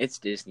 so it's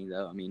Disney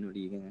though. I mean, what are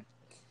you gonna?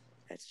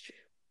 that's true.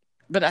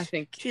 But I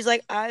think She's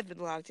like, I've been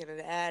locked in an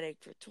attic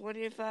for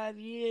 25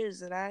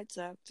 years, and I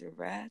talk to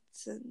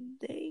rats and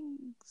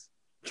things.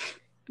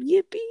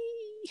 Yippee!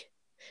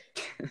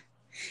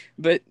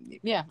 But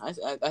yeah, I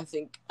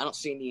think I don't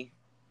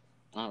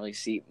really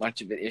see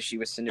much of an issue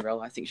with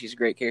Cinderella. I think she's a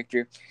great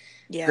character.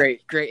 Yeah,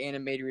 Great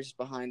animators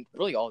behind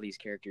really all these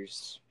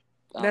characters.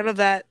 none of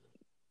that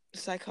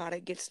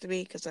psychotic gets to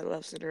me because I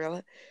love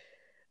Cinderella.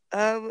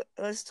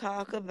 Let's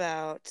talk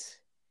about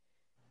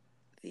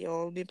the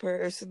only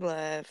person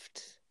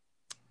left.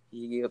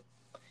 Yep.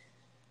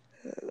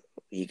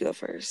 You go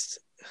first.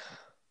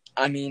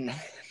 I mean,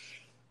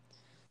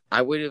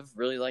 I would have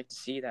really liked to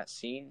see that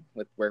scene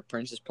with where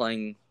Prince is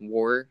playing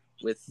war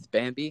with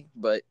Bambi,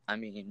 but I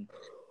mean,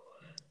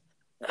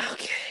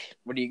 Okay.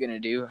 what are you gonna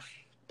do?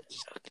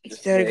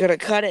 They're gonna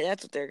cut it.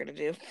 That's what they're gonna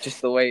do.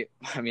 Just the way.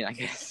 I mean, I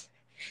guess.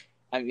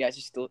 I mean, that's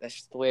just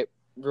the way it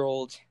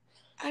rolled.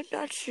 I'm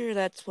not sure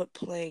that's what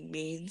playing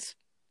means.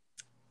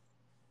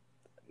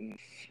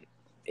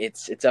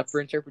 It's up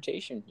for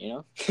interpretation,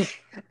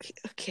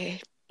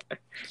 Okay.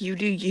 You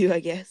do you, I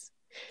guess.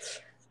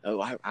 Oh,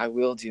 I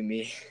will do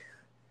me.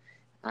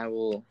 I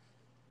will.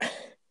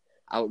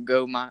 I'll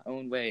go my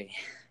own way.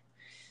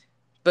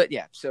 But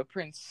yeah, so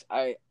Prince,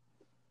 I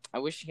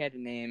wish he had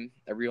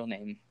a real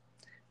name.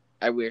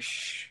 I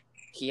wish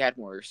he had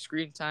more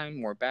screen time,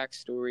 more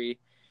backstory,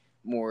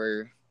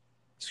 more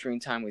screen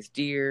time with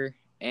Deer,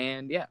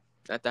 and yeah,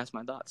 that's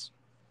my thoughts.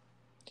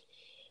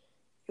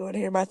 You want to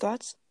hear my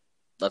thoughts?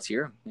 Let's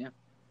hear them. Yeah,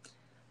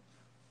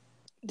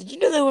 Did you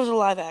know there was a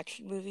live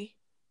action movie?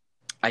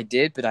 I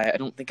did, but I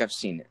don't think I've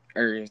seen it,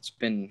 or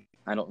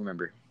I don't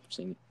remember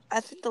seeing it. I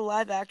think the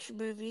live action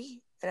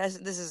movie, this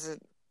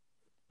isn't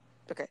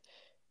okay.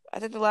 I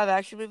think the live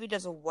action movie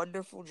does a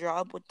wonderful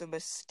job with the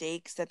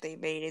mistakes that they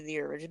made in the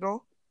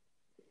original.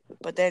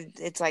 But then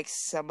it's like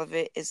some of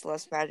it is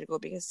less magical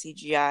because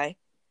CGI,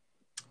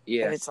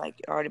 Yeah, and it's like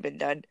already been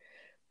done.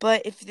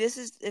 But if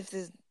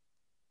the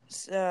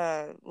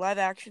live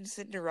action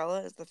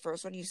Cinderella is the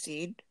first one you've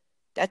seen,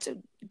 that's a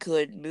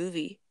good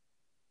movie.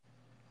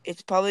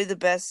 It's probably the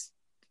best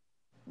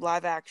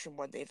live action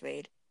one they've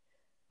made.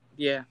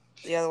 yeah.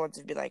 The other ones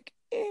would be like,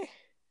 eh.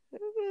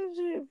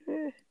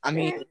 I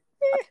mean,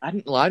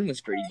 Aladdin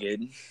was pretty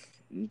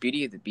good.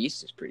 Beauty of the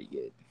Beast is pretty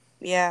good.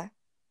 Yeah.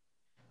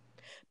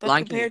 But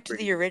Lion King was compared to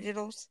pretty the good.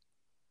 originals,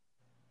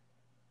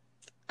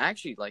 I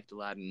actually liked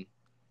Aladdin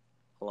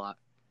a lot.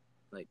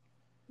 Like,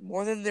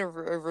 more than the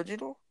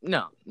original?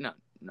 no.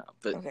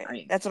 But Okay, I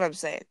mean, that's what I'm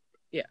saying.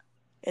 yeah,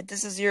 If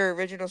this is your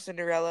original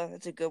Cinderella,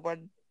 it's a good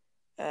one.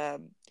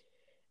 Um,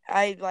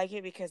 I like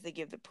it because they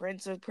give the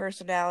prince a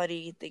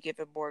personality. They give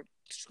him more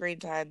screen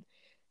time.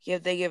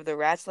 They give the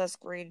rats less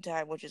screen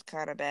time, which is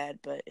kind of bad,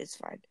 but it's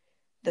fine.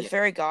 The Yeah.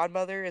 fairy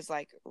godmother is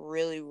like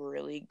really,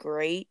 really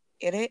great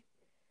in it.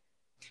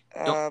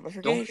 I forget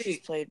who Don't she's they?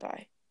 played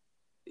by.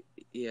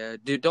 Yeah,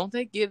 dude. Don't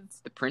they give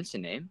the prince a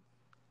name?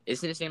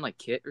 Isn't his name like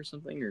Kit or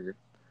something,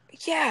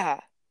 Yeah,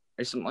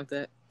 or something like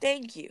that?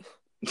 thank you.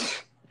 I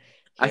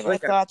Hear feel my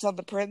like thoughts on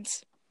the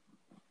prince?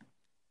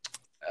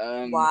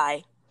 I.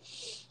 Why?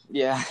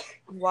 Yeah.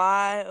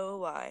 Why? Oh,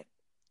 why?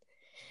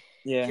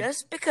 Yeah.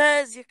 Just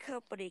because your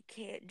company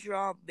can't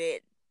draw men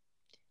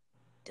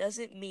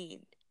doesn't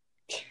mean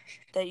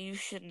that you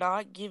should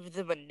not give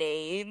them a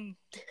name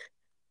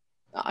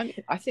I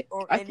think.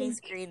 or I any think.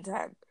 screen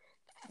time.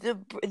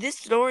 This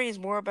story is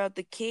more about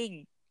the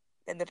king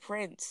and the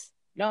prince.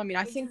 No, I mean,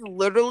 I Prince is think.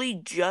 literally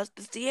just.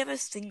 Does he have a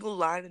single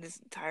line in this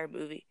entire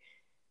movie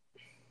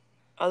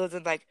other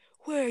than like,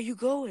 "Where are you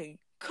going?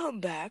 Come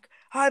back.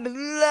 I'm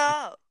in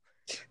love."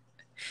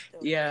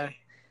 Yeah,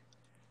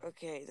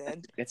 Okay. Okay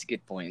then. that's a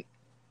good point.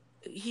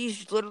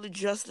 He's literally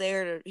just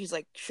there. He's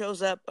like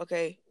shows up.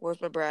 Okay,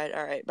 where's my bride?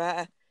 All right,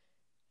 bye.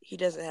 He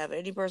doesn't have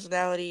any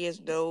personality. He has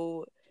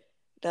no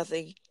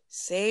nothing.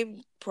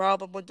 Same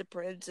problem with the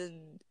prince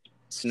and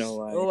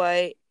Snow Snow White.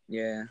 White.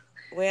 Yeah.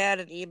 We had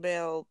an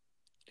email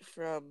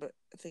from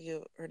I think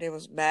her name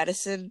was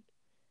Madison.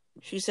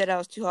 She said I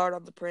was too hard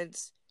on the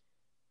prince.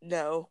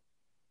 No,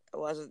 I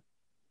wasn't.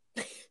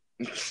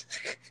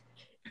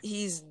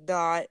 He's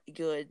not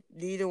good.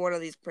 Neither one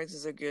of these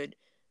princes are good.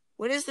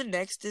 When is the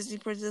next Disney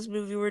princess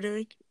movie we're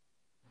doing?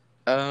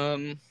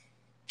 um.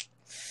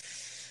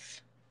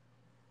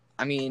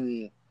 I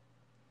mean,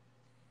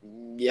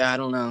 yeah, I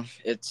don't know.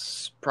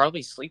 It's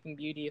probably Sleeping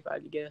Beauty, if I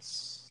had to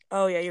guess.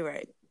 Oh yeah, you're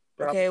right.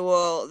 Probably. Okay,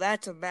 well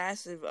that's a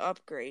massive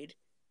upgrade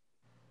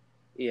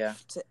Yeah.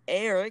 to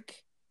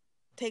Eric.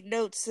 Take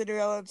notes,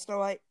 Cinderella and Snow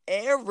White.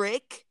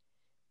 Eric.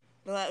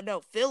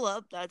 No,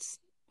 Philip. That's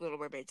Little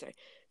Mermaid. Sorry,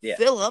 Yeah.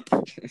 Philip.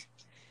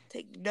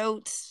 Take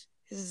notes.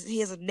 He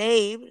has a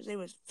name. His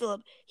name is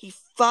Philip. He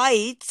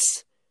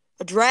fights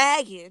a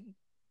dragon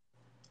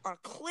on a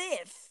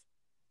cliff.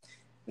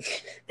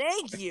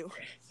 Thank you.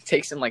 It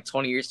takes him like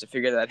 20 years to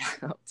figure that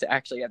out, to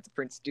actually have the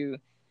prince do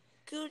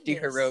heroic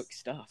Goodness.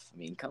 stuff. I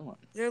mean, come on.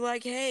 They're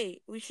like,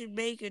 hey, we should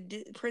make a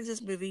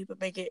princess movie, but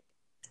make it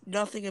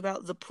nothing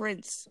about the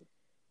prince.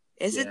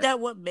 Isn't Yeah. that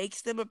what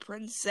makes them a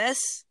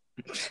princess?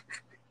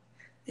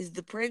 Is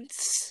the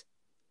prince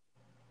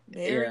Yeah.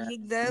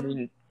 marrying I them?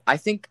 mean, I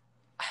think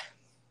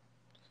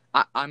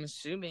I'm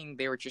assuming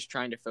they were just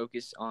trying to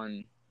focus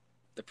on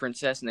the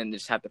princess and then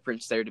just have the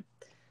prince there to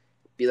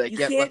be like, You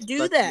 "Yep, can't do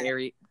let's that.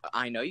 marry."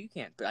 I know you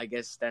can't, but I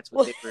guess that's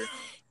what Well, they were.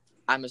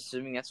 I'm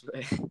assuming that's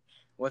what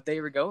what they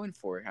were going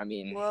for. I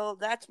mean, well,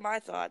 that's my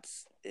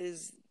thoughts.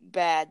 Is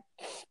bad.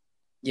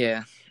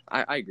 yeah,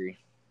 I agree.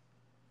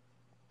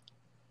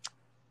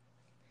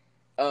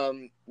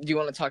 Do you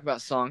want to talk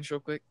about songs real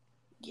quick?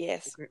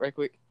 Yes, Right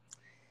quick.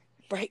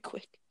 right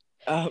quick.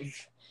 Um,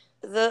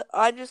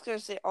 I'm just gonna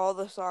say all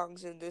the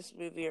songs in this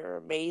movie are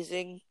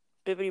amazing.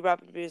 Bibbidi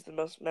Boppidi Boo is the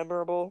most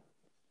memorable,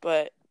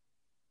 but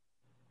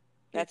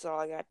that's all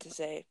I got to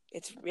say.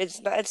 It's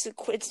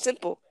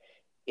simple.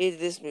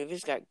 This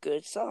movie's got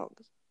good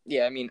songs.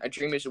 yeah, I mean, A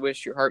Dream Is a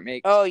Wish, Your Heart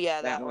Makes, Oh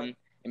yeah, that that one. one,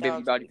 and That Bibbidi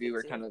one's Bobbidi pretty Boo good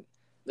are too. kind of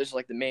those are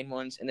like the main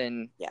ones, and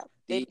then Yeah,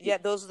 the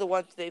those are the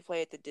ones they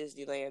play at the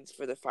Disneylands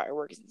for the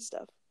fireworks and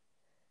stuff.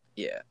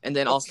 yeah, and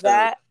then It's also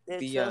that. It's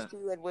the those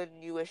two, and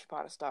When You Wish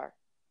Upon a Star.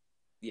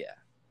 yeah,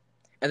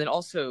 and then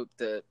also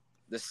the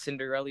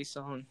Cinderella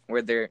song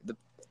where they're the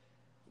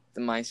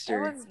That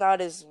Meister. one's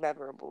not as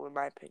memorable in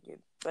my opinion,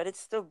 but it's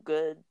still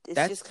good. It's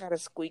just That's kind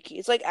of squeaky.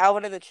 It's like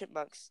Alvin and the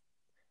Chipmunks.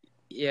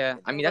 yeah.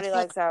 And I mean, nobody that's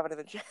probably likes Alvin and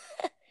the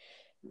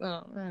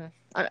Chipmunks.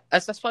 well,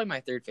 that's probably my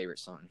third favorite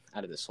song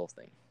out of this whole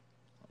thing.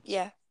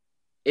 Yeah.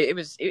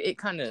 It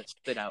kind of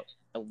stood out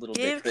a little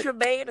bit, Give but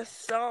Tremaine a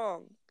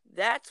song.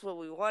 That's what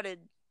we wanted.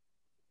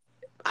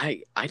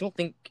 I don't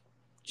think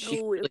she could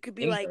No, really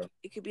sing though.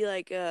 it could be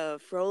like a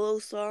Frollo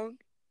song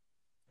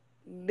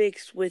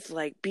mixed with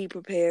like Be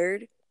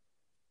Prepared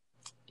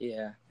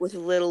Yeah, with a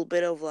little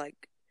bit of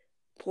like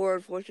Poor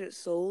Unfortunate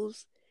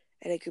Souls,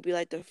 and it could be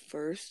like the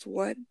first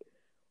one.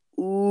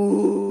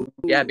 Ooh.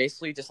 yeah.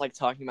 Basically, just like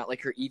talking about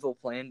like her evil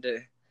plan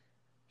to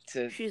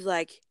She's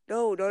like,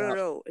 no, no, no, stop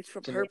no. It's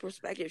from her Jamaica.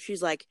 perspective.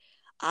 She's like,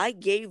 I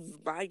gave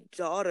my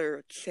daughter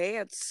a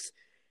chance.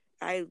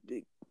 I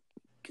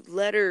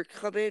let her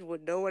come in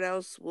when no one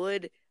else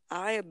would.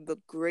 I am the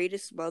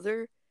greatest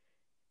mother.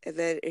 And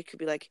then it could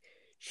be like,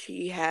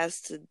 she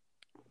has to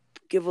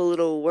give a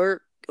little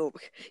work. Oh,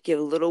 give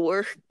a little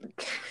work.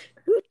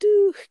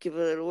 Give a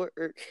little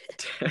work.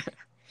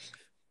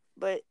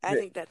 But I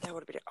think that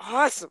would have been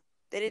awesome.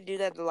 They didn't do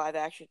that in the live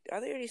action.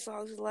 Are there any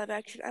songs in the live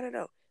action? I don't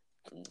know.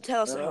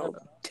 Tell us at home.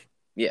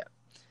 Yeah,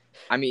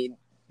 I mean,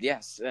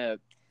 yes.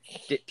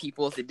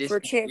 People at the For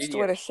a Disney chance to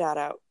studio. win a shout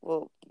out,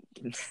 we'll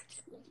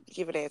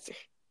give an answer.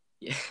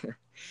 Yeah,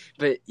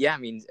 but yeah, I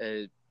mean,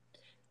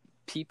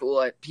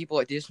 people at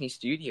Disney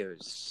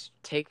Studios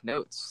take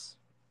notes.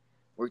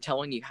 We're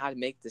telling you how to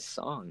make this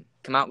song.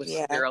 Come out with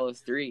Yeah. Cinderella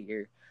 3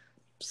 or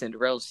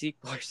Cinderella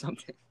sequel or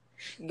something.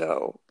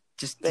 No.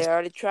 Just, They just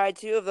already tried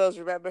 2 of those,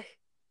 remember?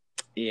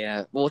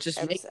 yeah. Well,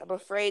 just make. I'm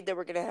afraid that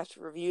we're going to have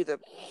to review them.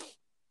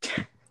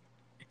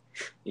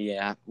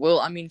 Yeah. Well,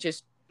 I mean,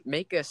 just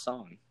make a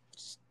song.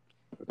 Just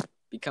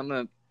become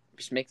a.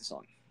 Just make the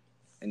song,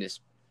 and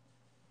just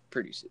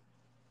produce it.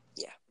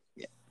 Yeah.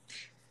 Yeah.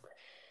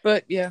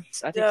 But yeah,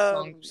 I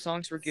think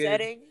songs were good.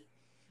 Setting.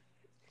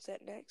 Is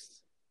that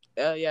next?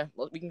 Yeah.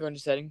 Well, we can go into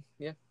setting.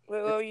 Yeah.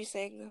 Wait, what were you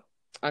saying, though?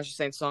 I was just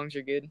saying songs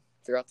are good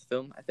throughout the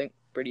film. I think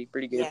pretty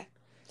good. Yeah.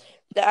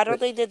 I don't But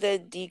think that they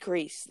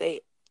decrease.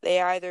 They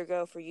either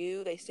go for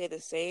you, they stay the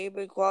same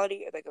in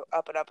quality, or they go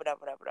up and up and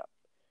up and up and up.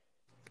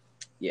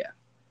 yeah,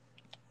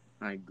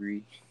 I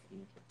agree.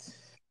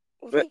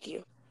 Well, But thank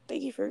you.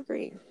 Thank you for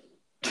agreeing.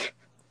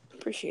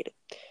 Appreciate it.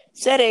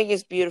 Setting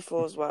is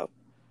beautiful as well.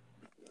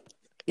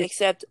 yeah.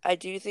 Except I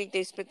do think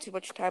they spent too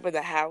much time in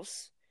the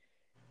house.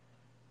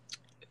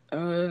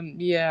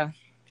 Yeah,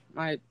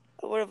 I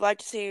I would have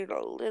liked to see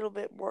a little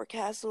bit more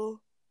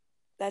castle.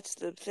 That's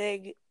the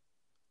thing.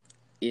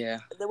 yeah.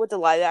 And then with the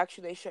live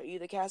action, they show you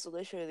the castle,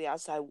 they show you the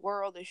outside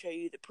world, they show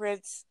you the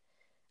prince.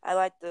 I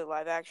like the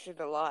live action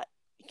a lot,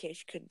 in case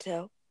you couldn't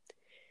tell.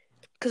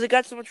 Because it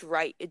got so much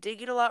right. It did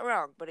get a lot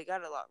wrong, but it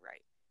got a lot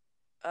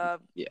right.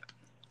 Yeah.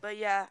 But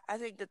yeah, I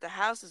think that the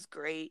house is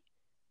great,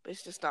 but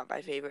it's just not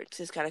my favorite. It's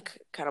just kind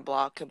of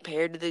blah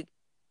compared to the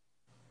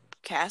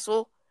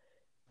castle,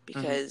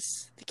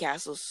 because the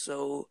castle's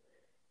so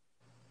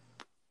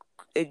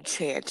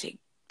enchanting.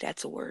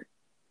 That's a word.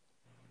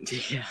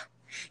 Yeah,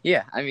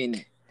 yeah. I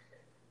mean,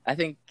 I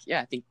think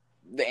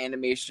the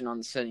animation on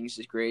the settings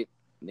is great.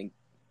 I think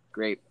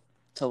great.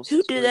 Tells the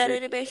Who did story that great.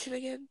 animation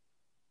again?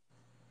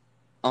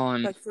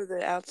 On Like for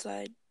the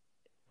outside?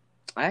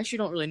 I actually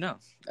don't really know.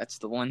 That's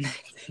the one.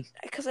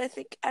 Because I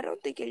don't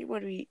think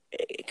anybody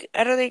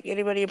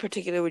in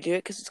particular would do it,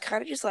 because it's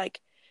kind of just like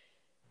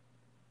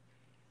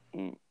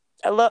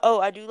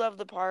I do love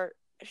the part.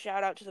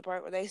 Shout out to the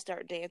part when they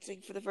start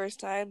dancing for the first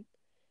time,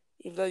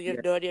 even though you Yeah,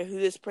 have no idea who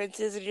this prince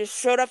is, and you just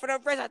showed up in a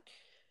prison.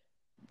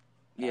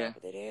 yeah,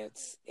 But they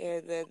dance,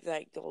 and then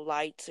like the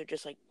lights are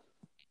just like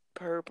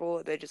purple,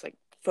 and they just like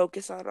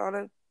focus on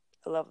it.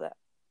 I love that.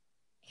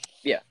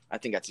 yeah. I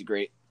think that's a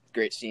great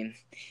scene.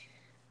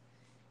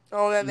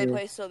 Oh, and then they Yeah,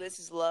 play "So This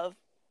Is Love."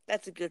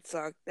 That's a good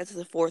song. That's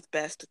the 4th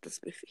best of this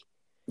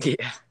movie.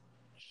 yeah,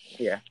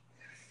 yeah.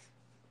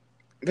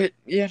 But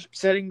yeah,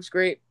 settings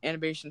great,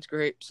 animation's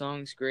great,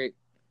 songs great.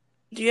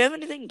 Do you have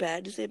anything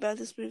bad to say about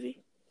this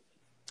movie?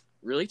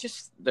 Really,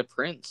 just the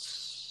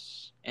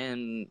prince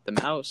and the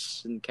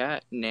mouse and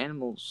cat and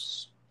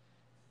animals.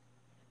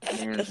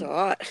 That's a And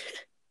lot.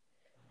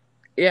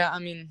 yeah, I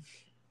mean,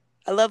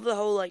 I love the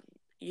whole like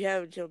you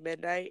have until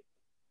midnight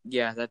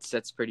yeah,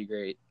 that's pretty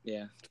great.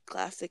 Yeah,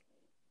 classic.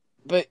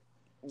 but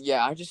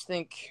yeah, I just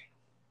think.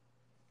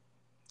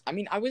 I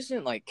mean, I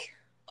wasn't like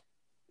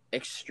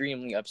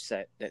extremely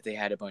upset that they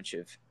had a bunch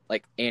of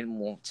like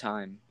animal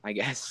time, I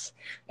guess,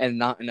 and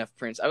not enough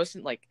prints. I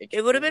wasn't like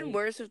It would have been extremely.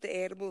 worse if the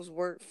animals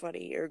weren't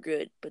funny or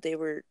good, but they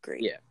were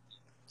great. Yeah,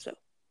 So,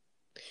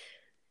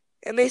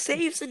 and they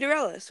saved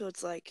Cinderella, so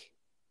it's like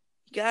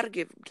you gotta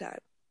give them time.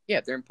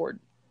 yeah, they're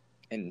important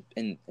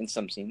in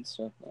some scenes.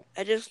 So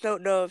I just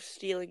don't know if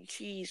stealing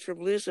cheese from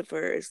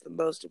Lucifer is the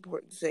most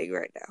important thing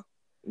right now.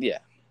 yeah,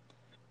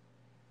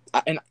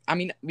 and I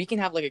mean, we can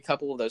have like a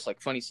couple of those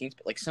like funny scenes,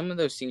 but like some of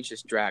those scenes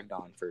just dragged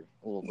on for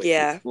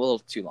Yeah, a little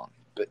too long.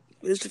 But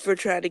Lucifer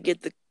trying to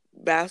get the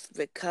mouse in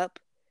the cup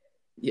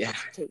yeah,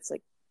 takes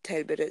like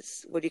 10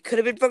 minutes when you could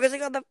have been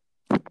focusing on the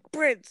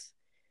prince.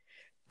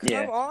 Come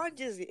yeah, on,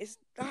 Disney. It's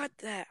not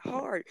that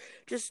hard.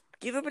 Just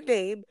give him a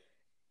name.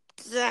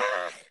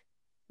 Ah.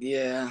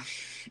 yeah.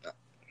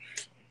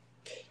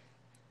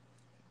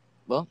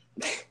 Well,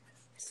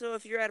 So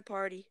if you're at a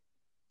party,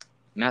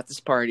 I'm at this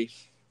party.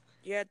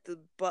 you're at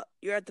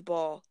the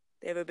ball.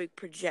 They have a big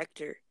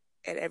projector,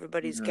 and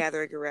everybody's Mhm.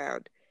 gathering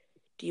around.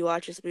 Do you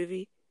watch this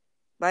movie?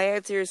 My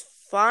answer is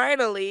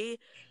finally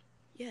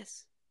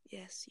yes.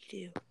 Yes,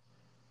 you do.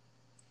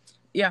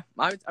 Yeah,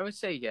 I would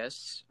say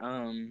yes.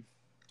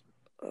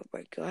 Oh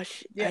my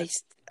gosh, Yeah.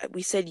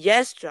 we said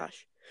yes,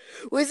 Josh.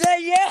 We said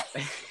yes.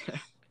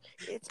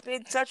 It's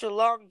been such a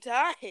long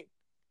time.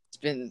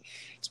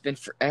 It's been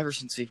forever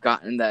since we've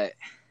gotten the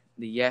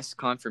yes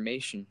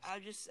confirmation.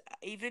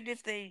 Even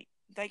if they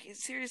like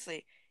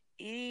seriously,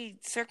 any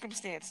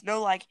circumstance,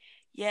 no like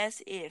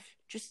yes if,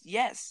 just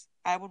yes,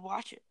 I would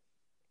watch it.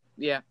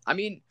 Yeah, I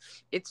mean,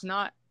 it's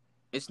not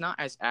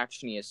as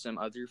actiony as some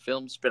other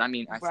films, but I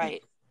mean, I think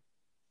Right.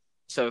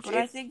 so. But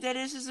I think that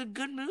this is a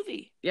good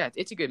movie. Yeah,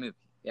 it's a good movie.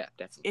 Yeah,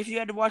 definitely. If you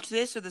had to watch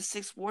this or the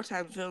 6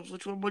 wartime films,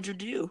 which one would you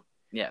do?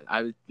 Yeah,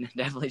 I would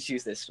definitely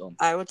choose this film.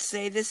 I would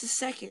say this is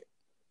second.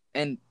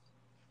 And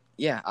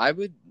yeah, I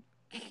would.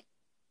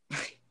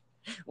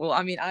 Well,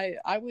 I mean,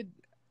 I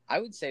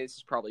would say this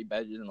is probably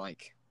better than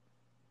like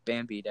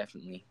Bambi.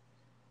 Definitely,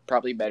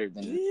 probably better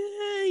than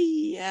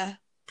Yeah.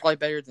 probably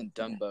better than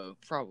Dumbo.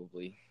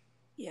 Probably.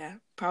 Yeah,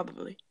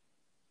 probably.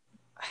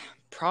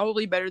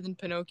 Probably better than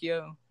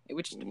Pinocchio.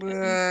 Which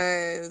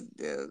depends.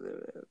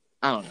 Uh,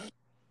 I don't know.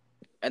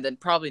 And then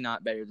probably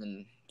not better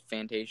than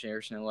Fantasia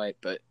or Snow White,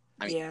 but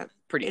I mean, Yeah,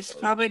 pretty it's close.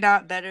 probably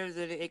not better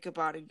than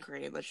Ichabod and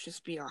Crane. Let's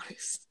just be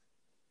honest.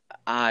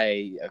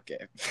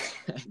 Okay.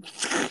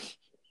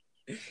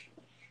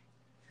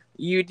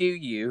 You do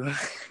you.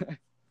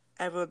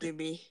 I will do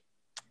me.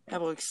 I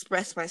will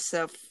express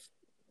myself.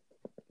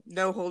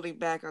 No holding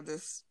back on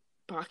this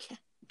podcast.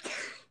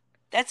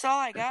 That's all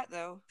I got,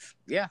 though.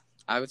 Yeah,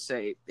 I would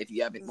say if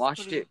you haven't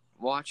watched it,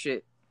 watch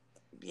it.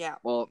 Yeah,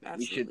 well,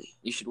 absolutely.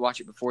 you should watch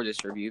it before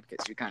this review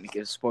because we kind of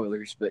give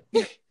spoilers, but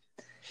you know.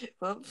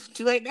 Well,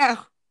 too late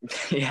now.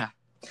 Yeah,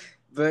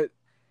 but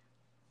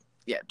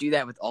yeah, do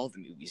that with all the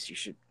movies. You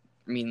should.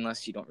 I mean,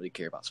 unless you don't really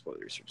care about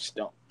spoilers, or just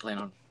don't plan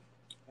on.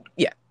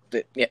 Yeah,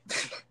 but yeah.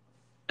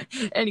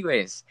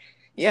 Anyways,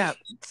 yeah.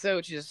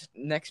 So just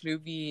next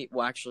movie.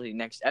 Well, actually,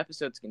 next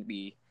episode's gonna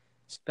be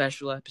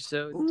special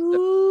episode.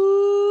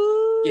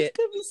 Ooh, So it's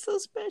gonna be so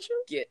special.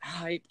 Get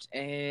hyped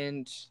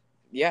and.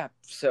 Yeah,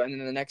 so and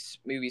then the next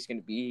movie is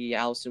going to be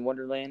Alice in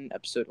Wonderland,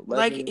 episode 11.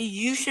 Like,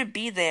 you should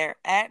be there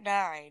at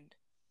 9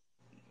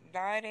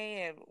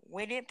 a.m.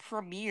 when it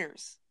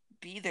premieres.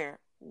 Be there,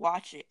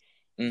 watch it.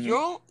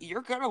 Mm-hmm.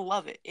 You're gonna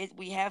love it.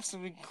 We have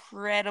some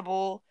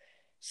incredible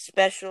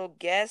special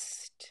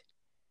guest.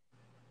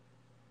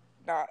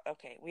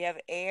 We have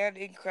an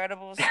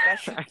incredible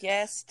special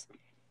guest.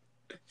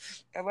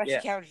 Unless you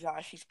count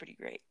Josh, he's pretty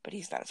great, but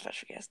he's not a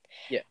special guest.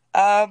 Yeah.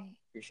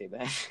 Appreciate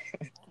that.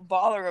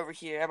 Baller over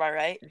here, am I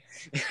right?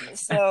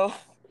 So,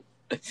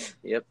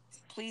 yep.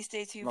 Please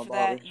stay tuned for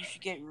that. You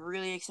should get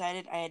really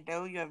excited. I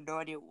know you have no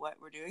idea what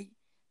we're doing,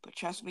 but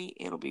trust me,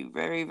 it'll be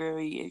very,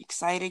 very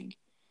exciting.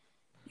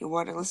 You'll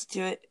want to listen to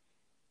it.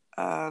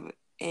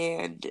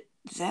 And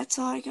that's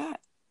all I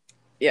got.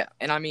 Yeah,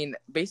 and I mean,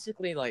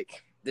 basically,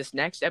 like, this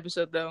next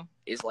episode, though,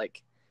 is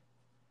like,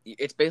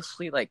 it's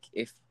basically like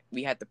if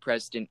we had the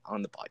president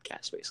on the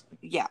podcast, basically.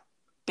 Yeah,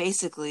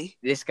 basically.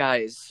 This guy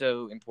is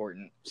so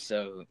important,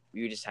 so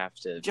you just have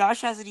to.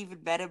 Josh hasn't even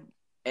met him.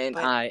 And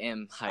I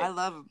am hyped. I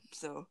love him,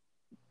 so.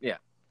 Yeah.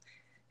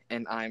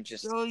 And I'm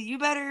just. So you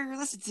better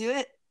listen to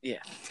it.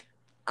 Yeah.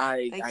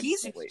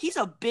 He's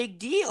a big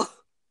deal.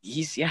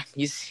 He's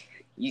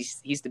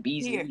the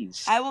bee's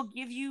knees. I will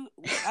give you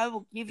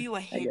a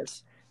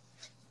hint.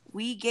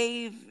 We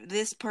gave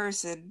this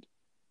person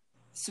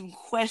some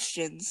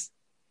questions,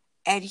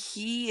 and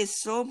he is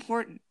so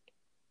important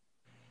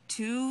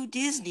to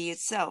Disney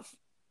itself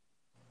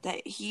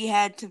that he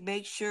had to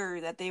make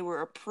sure that they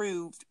were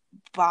approved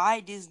by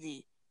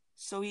Disney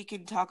so he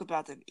can talk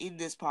about them in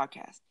this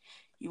podcast.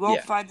 You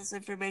won't find this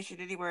information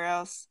anywhere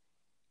else.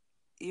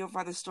 You won't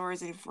find the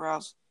stories anywhere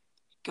else.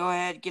 Go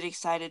ahead, get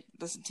excited,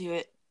 listen to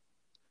it.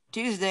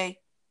 Tuesday,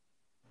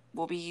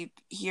 we'll be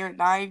here at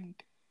 9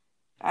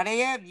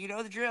 a.m. You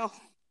know the drill.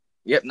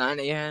 Yep, 9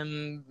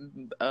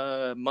 a.m.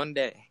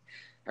 Monday.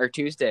 Or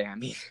Tuesday, I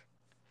mean.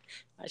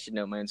 I should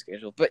know my own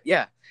schedule. But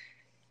yeah.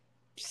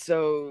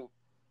 So,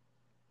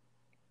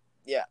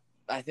 yeah.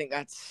 I think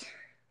that's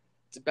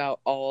about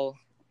all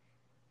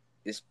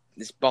this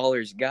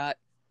baller's got.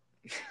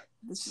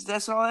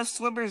 That's all that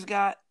swimmer's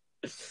got.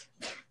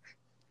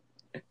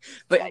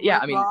 But yeah,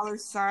 I mean.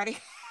 Baller's signing.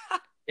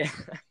 Yeah.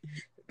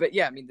 But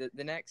yeah, I mean,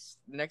 the next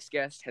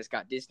guest has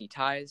got Disney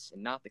ties,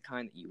 and not the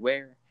kind that you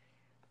wear.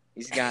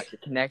 He's got the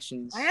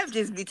connections. I have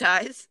Disney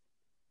ties.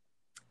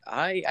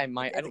 I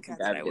might. I don't think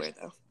I wear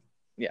though.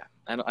 Yeah,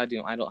 I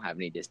don't have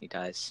any Disney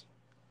ties.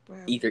 Wow.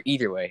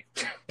 Either way.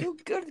 Go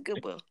to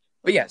Goodwill.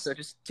 But yeah, so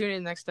just tune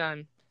in next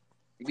time.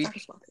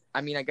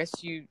 I mean, I guess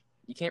you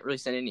can't really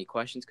send any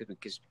questions because we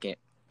can't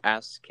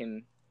ask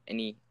him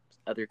any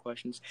other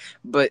questions.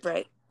 But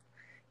right.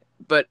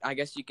 But I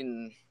guess you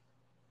can.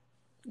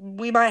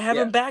 We might have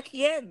him back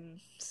again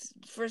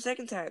for a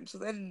second time, so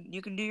then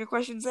you can do your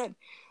questions then.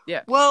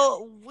 Yeah.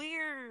 Well,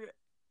 we're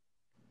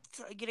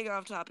getting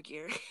off topic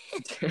here.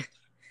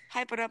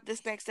 Hype it up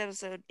this next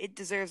episode. It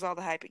deserves all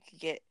the hype it can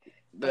get.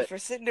 But for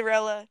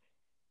Cinderella,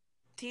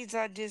 Teens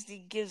on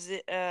Disney gives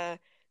it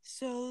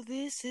so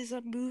this is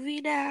a movie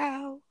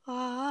now.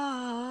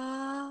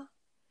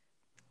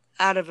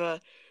 Out of a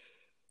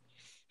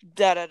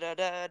da da da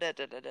da da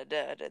da da da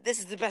da. This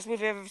is the best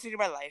movie I've ever seen in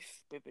my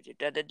life. Bippity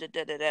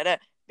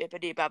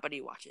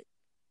boppity, watch it.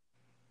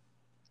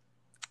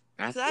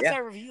 So that's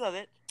our review of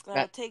it.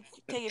 Take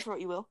it for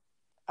what you will.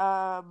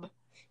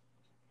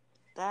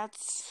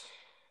 That's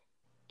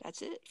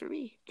it for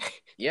me.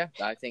 Yeah,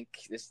 I think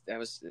that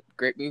was a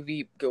great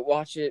movie. Go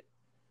watch it.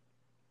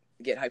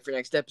 Get hyped for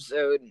next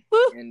episode.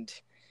 Woo! And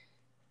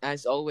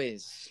as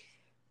always,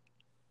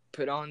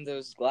 put on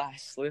those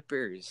glass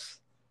slippers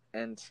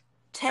and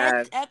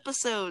 10th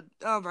episode.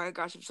 Oh my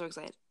gosh, I'm so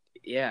excited.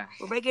 Yeah.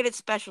 We're making it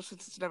special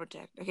since it's number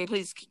 10. Okay,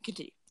 please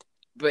continue.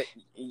 But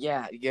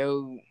yeah,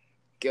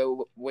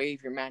 go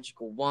wave your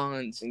magical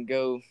wands and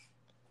go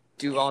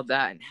do all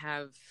that and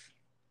have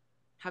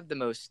the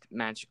most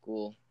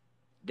magical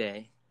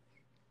day.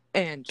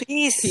 And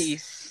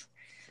peace.